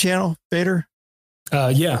a YouTube channel, Vader?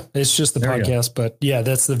 Yeah, it's just the podcast, but yeah,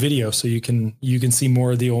 that's the video. So you can see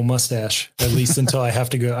more of the old mustache, at least until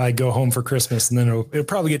I go home for Christmas, and then it'll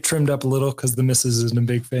probably get trimmed up a little because the missus isn't a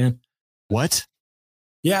big fan. What?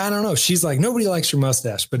 Yeah, I don't know. She's like, nobody likes your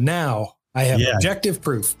mustache, but now I have objective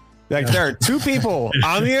proof. Like there are two people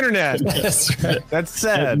on the internet. That's right. That's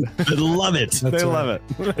sad. They love it. They love it.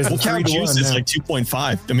 Well, Count Juice is like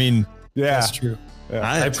 2.5. I mean, yeah, that's true. Yeah.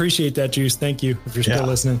 I appreciate that, Juice. Thank you if you're still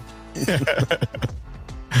listening.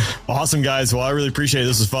 Awesome, guys. Well, I really appreciate it.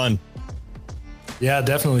 This was fun. Yeah,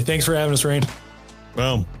 definitely. Thanks for having us, Rain.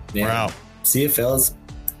 Boom. We're out. See you, fellas.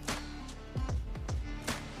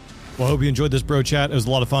 Well, I hope you enjoyed this bro chat. It was a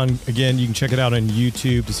lot of fun. Again, you can check it out on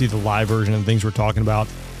YouTube to see the live version of the things we're talking about.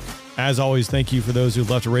 As always, thank you for those who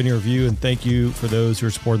left a rating or review, and thank you for those who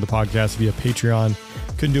are supporting the podcast via Patreon.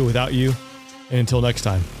 Couldn't do it without you. And until next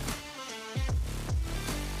time.